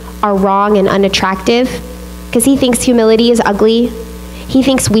believe are wrong and unattractive, because he thinks humility is ugly. He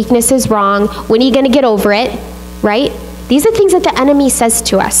thinks weakness is wrong. When are you going to get over it? Right? These are things that the enemy says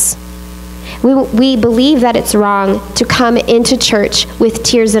to us. We believe that it's wrong to come into church with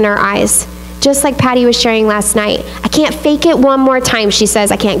tears in our eyes. Just like Patty was sharing last night. I can't fake it one more time, she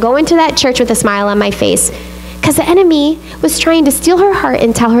says. I can't go into that church with a smile on my face. Because the enemy was trying to steal her heart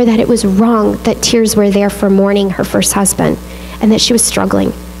and tell her that it was wrong that tears were there for mourning her first husband and that she was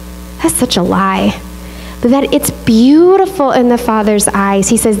struggling. That's such a lie. But that it's beautiful in the Father's eyes.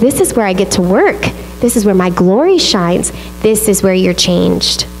 He says, this is where I get to work. This is where my glory shines. This is where you're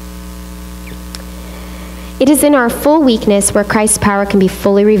changed. It is in our full weakness where Christ's power can be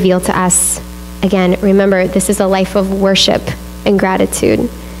fully revealed to us. Again, remember, this is a life of worship and gratitude.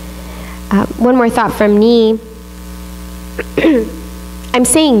 One more thought from Nee. I'm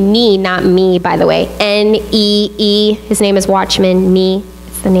saying Nee, not me, by the way. N-E-E. His name is Watchman, Nee.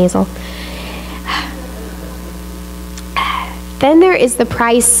 It's the nasal. Then there is the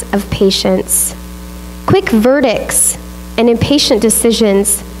price of patience. Quick verdicts and impatient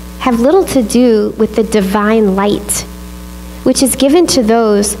decisions have little to do with the divine light, which is given to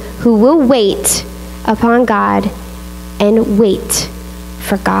those who will wait upon God and wait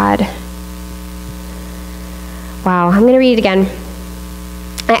for God. Wow, I'm going to read it again.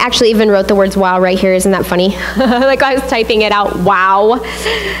 I actually even wrote the words wow right here. Isn't that funny? Like I was typing it out, wow.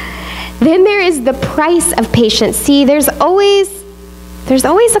 Then there is the price of patience. See, there's always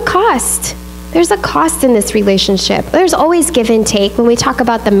a cost. There's a cost in this relationship. There's always give and take. When we talk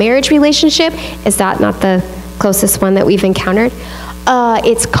about the marriage relationship, is that not the closest one that we've encountered?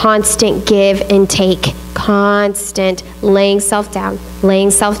 It's constant give and take. Constant laying self down,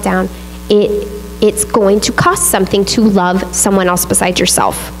 laying self down. It's going to cost something to love someone else besides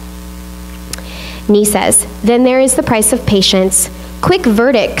yourself. Nee says, then there is the price of patience. Quick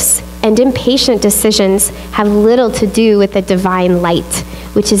verdicts and impatient decisions have little to do with the divine light,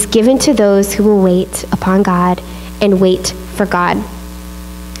 which is given to those who will wait upon God and wait for God.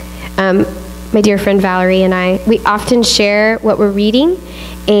 My dear friend Valerie and I, we often share what we're reading,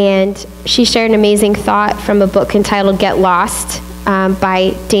 and she shared an amazing thought from a book entitled Get Lost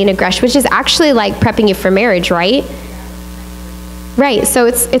by Dana Gresh, which is actually like prepping you for marriage, right? Right, so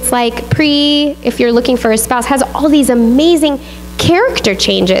it's like if you're looking for a spouse, has all these amazing character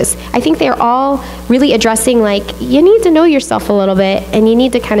changes. I think they're all really addressing like, you need to know yourself a little bit, and you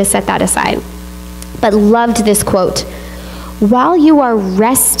need to kind of set that aside. But loved this quote: while you are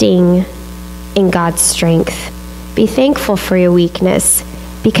resting in God's strength, be thankful for your weakness,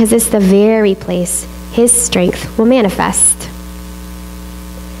 because it's the very place His strength will manifest.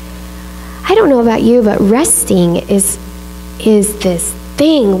 I don't know about you, but resting is this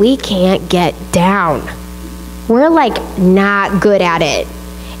thing we can't get down. We're like not good at it.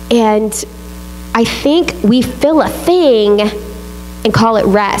 And I think we fill a thing and call it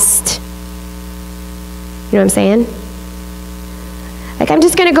rest. You know what I'm saying? Like, I'm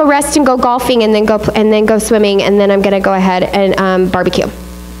just gonna go rest and go golfing and then go swimming, and then I'm gonna go ahead and barbecue.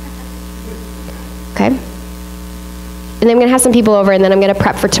 Okay? And then I'm gonna have some people over, and then I'm gonna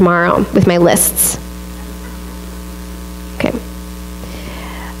prep for tomorrow with my lists. Okay.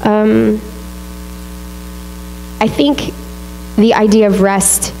 I think the idea of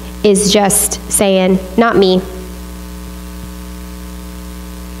rest is just saying, not me.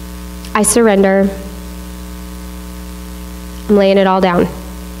 I surrender. I'm laying it all down.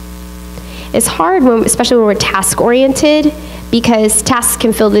 It's hard, especially when we're task-oriented, because tasks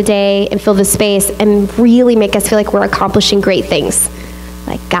can fill the day and fill the space and really make us feel like we're accomplishing great things.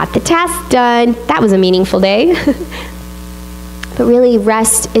 Like, got the task done. That was a meaningful day. But really,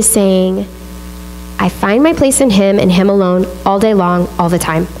 rest is saying, I find my place in Him and Him alone all day long, all the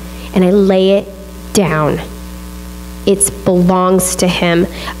time. And I lay it down. It belongs to Him.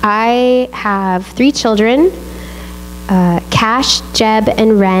 I have 3 children. Cash, Jeb,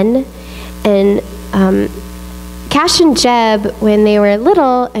 and Ren. And Cash and Jeb, when they were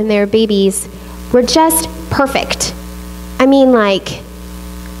little and they were babies, were just perfect. I mean, like,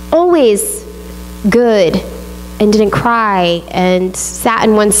 always good and didn't cry and sat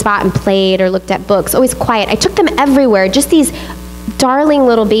in one spot and played or looked at books, always quiet. I took them everywhere, just these darling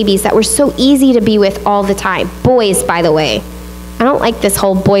little babies that were so easy to be with all the time. Boys, by the way. I don't like this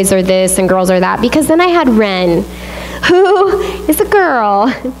whole boys are this and girls are that, because then I had Ren, who is a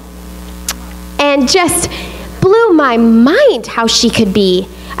girl, and just blew my mind how she could be.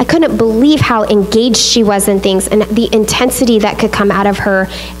 I couldn't believe how engaged she was in things, and the intensity that could come out of her,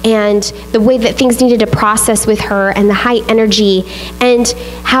 and the way that things needed to process with her, and the high energy, and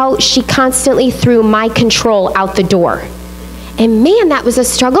how she constantly threw my control out the door. And man, that was a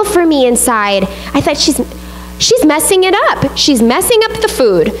struggle for me inside. I thought, she's messing it up. She's messing up the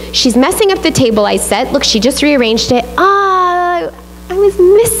food. She's messing up the table I set. Look, she just rearranged it. I was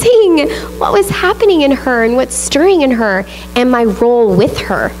missing what was happening in her and what's stirring in her and my role with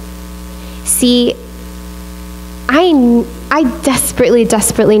her. See, I desperately,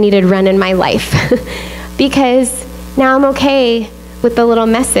 desperately needed Ren in my life because now I'm okay with the little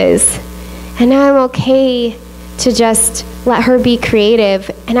messes, and now I'm okay to just let her be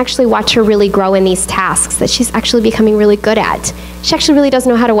creative and actually watch her really grow in these tasks that she's actually becoming really good at. She actually really does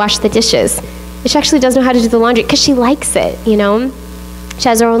know how to wash the dishes. She actually does know how to do the laundry because she likes it, you know? She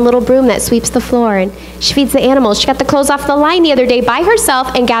has her own little broom that sweeps the floor, and she feeds the animals. She got the clothes off the line the other day by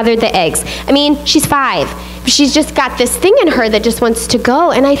herself and gathered the eggs. I mean, she's 5. But she's just got this thing in her that just wants to go.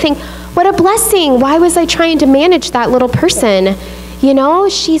 And I think, what a blessing. Why was I trying to manage that little person? You know,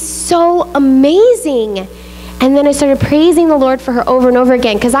 she's so amazing. And then I started praising the Lord for her over and over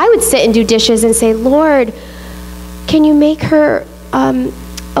again, because I would sit and do dishes and say, Lord, can you make her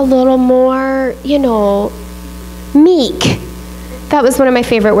a little more, you know, meek? That was one of my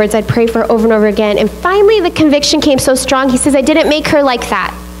favorite words I'd pray for over and over again. And finally, the conviction came so strong. He says, I didn't make her like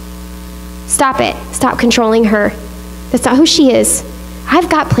that. Stop it. Stop controlling her. That's not who she is. I've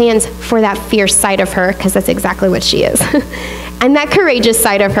got plans for that fierce side of her, because that's exactly what she is. And that courageous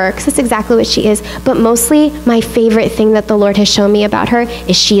side of her, because that's exactly what she is. But mostly, my favorite thing that the Lord has shown me about her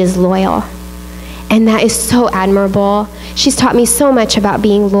is she is loyal. And that is so admirable. She's taught me so much about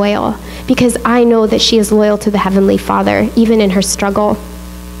being loyal, because I know that she is loyal to the Heavenly Father, even in her struggle.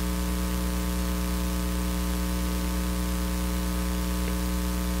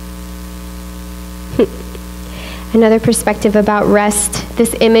 Another perspective about rest,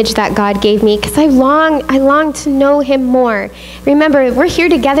 this image that God gave me, because I long to know Him more. Remember, we're here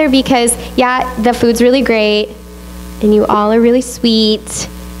together because, yeah, the food's really great, and you all are really sweet,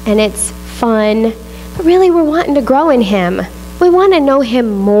 and it's fun, but really we're wanting to grow in Him. We want to know him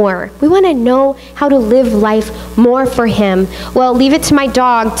more. We want to know how to live life more for him. Well, leave it to my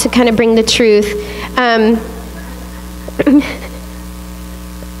dog to kind of bring the truth.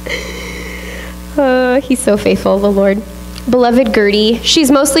 He's so faithful, the Lord. Beloved Gertie, she's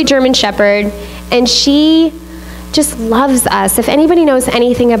mostly German Shepherd, and she just loves us. If anybody knows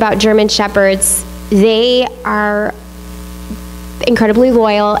anything about German Shepherds, they are incredibly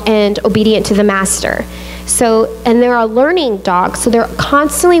loyal and obedient to the master. So, and they're a learning dog, so they're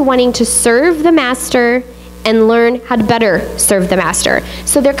constantly wanting to serve the master and learn how to better serve the master.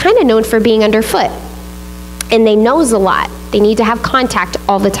 So they're kind of known for being underfoot, and they nose a lot. They need to have contact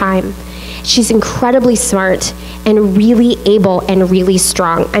all the time. She's incredibly smart and really able and really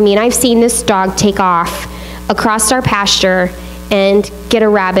strong. I mean, I've seen this dog take off across our pasture and get a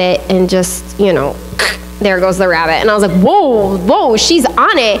rabbit and just, you know, there goes the rabbit. And I was like, whoa, she's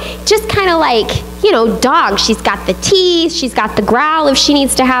on it. Just kind of like, you know, dog. She's got the teeth. She's got the growl if she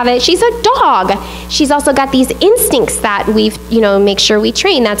needs to have it. She's a dog. She's also got these instincts that we've, you know, make sure we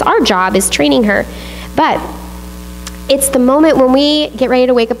train. That's our job, is training her. But it's the moment when we get ready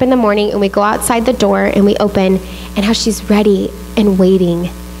to wake up in the morning and we go outside the door and we open, and how she's ready and waiting,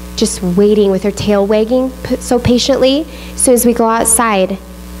 just waiting with her tail wagging so patiently. So as we go outside,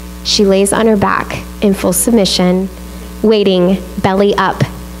 she lays on her back in full submission, waiting, belly up.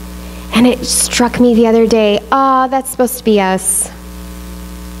 And it struck me the other day, that's supposed to be us.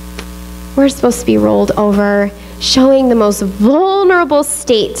 We're supposed to be rolled over, showing the most vulnerable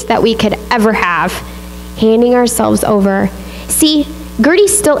state that we could ever have, handing ourselves over. See,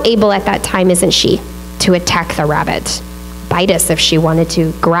 Gertie's still able at that time, isn't she, to attack the rabbit, bite us if she wanted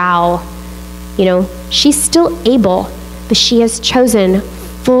to, growl. You know, she's still able, but she has chosen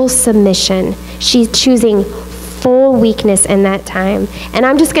full submission. She's choosing full weakness in that time. And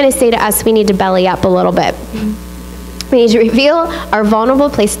I'm just going to say to us, we need to belly up a little bit. We need to reveal our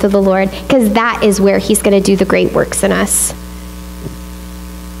vulnerable place to the Lord, because that is where he's going to do the great works in us.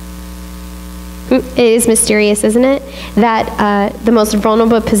 It is mysterious, isn't it? That the most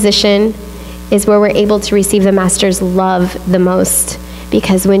vulnerable position is where we're able to receive the master's love the most.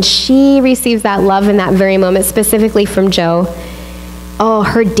 Because when she receives that love in that very moment, specifically from Joe, oh,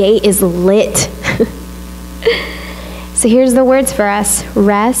 her day is lit. So here's the words for us.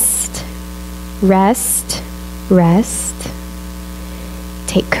 Rest, rest, rest.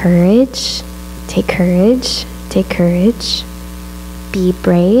 Take courage, take courage, take courage. Be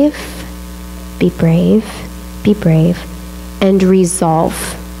brave, be brave, be brave. And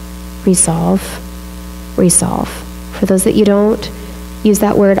resolve, resolve, resolve. For those that you don't use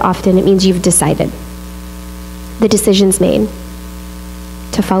that word often, it means you've decided. The decision's made.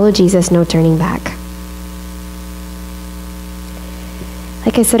 To follow Jesus, no turning back.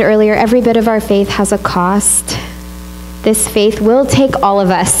 Like I said earlier, every bit of our faith has a cost. This faith will take all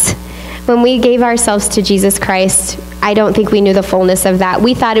of us. When we gave ourselves to Jesus Christ, I don't think we knew the fullness of that.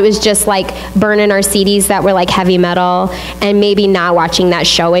 We thought it was just like burning our CDs that were like heavy metal and maybe not watching that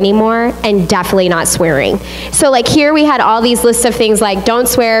show anymore and definitely not swearing. So like here we had all these lists of things like don't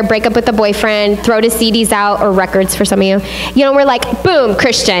swear, break up with the boyfriend, throw the CDs out, or records for some of you. You know, we're like, boom,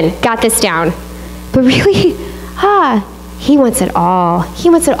 Christian, got this down. But really, he wants it all. He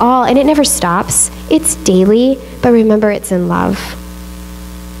wants it all, and it never stops. It's daily, but remember, it's in love.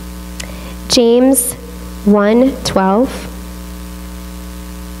 James 1:12.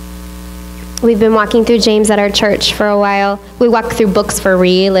 We've been walking through James at our church for a while. We walk through books for a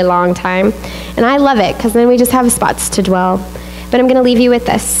really long time, and I love it because then we just have spots to dwell. But I'm going to leave you with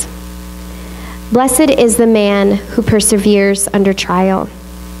this. Blessed is the man who perseveres under trial,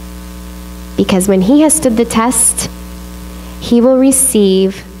 because when he has stood the test, he will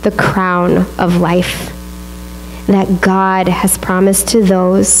receive the crown of life that God has promised to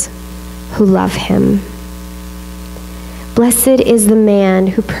those who love him. Blessed is the man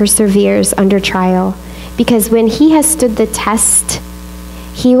who perseveres under trial, because when he has stood the test,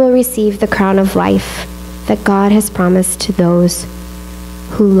 he will receive the crown of life that God has promised to those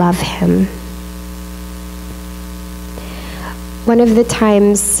who love him. One of the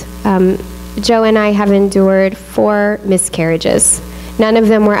times Joe and I have endured 4 miscarriages. None of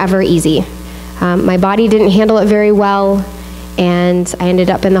them were ever easy. My body didn't handle it very well, and I ended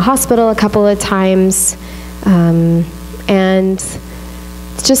up in the hospital a couple of times. And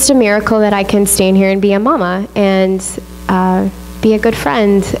it's just a miracle that I can stand here and be a mama and be a good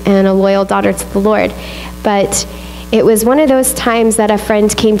friend and a loyal daughter to the Lord. But it was one of those times that a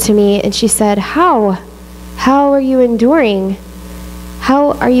friend came to me and she said, How are you enduring?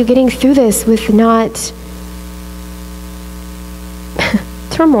 How are you getting through this with not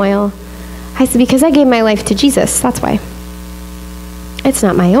turmoil? I said, because I gave my life to Jesus, that's why. It's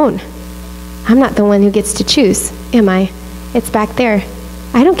not my own. I'm not the one who gets to choose, am I? It's back there.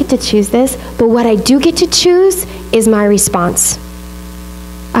 I don't get to choose this, but what I do get to choose is my response.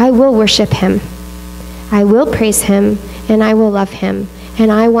 I will worship him. I will praise him, and I will love him.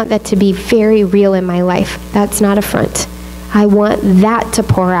 And I want that to be very real in my life. That's not a front. I want that to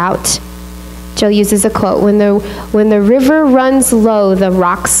pour out. Joe uses a quote, when the river runs low, the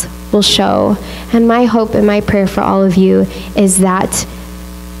rocks will show. And my hope and my prayer for all of you is that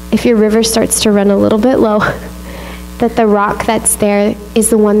if your river starts to run a little bit low, that the rock that's there is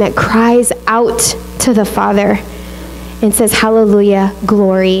the one that cries out to the Father and says, hallelujah,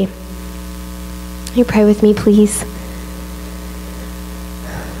 glory. You pray with me, please.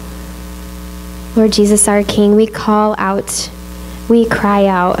 Lord Jesus, our King, we call out, we cry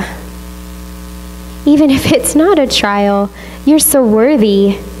out. Even if it's not a trial, you're so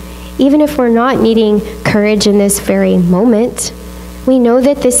worthy. Even if we're not needing courage in this very moment, we know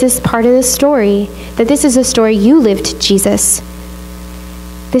that this is part of the story, that this is a story you lived, Jesus.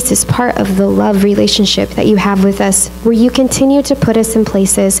 This is part of the love relationship that you have with us, where you continue to put us in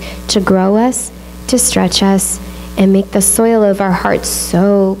places to grow us, to stretch us, and make the soil of our hearts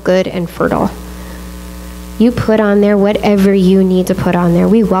so good and fertile. You put on there whatever you need to put on there.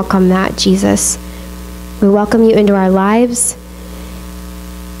 We welcome that, Jesus. We welcome you into our lives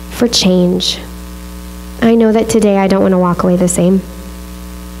for change. I know that today I don't want to walk away the same.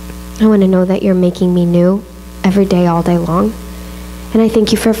 I want to know that you're making me new every day, all day long. And I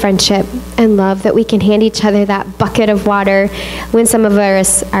thank you for friendship and love, that we can hand each other that bucket of water when some of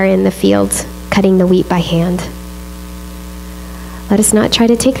us are in the field cutting the wheat by hand. Let us not try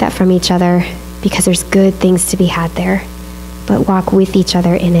to take that from each other, because there's good things to be had there, but walk with each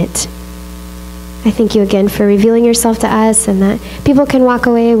other in it. I thank you again for revealing yourself to us, and that people can walk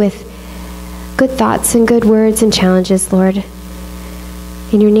away with good thoughts and good words and challenges, Lord.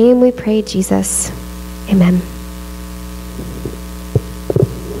 In your name we pray, Jesus. Amen.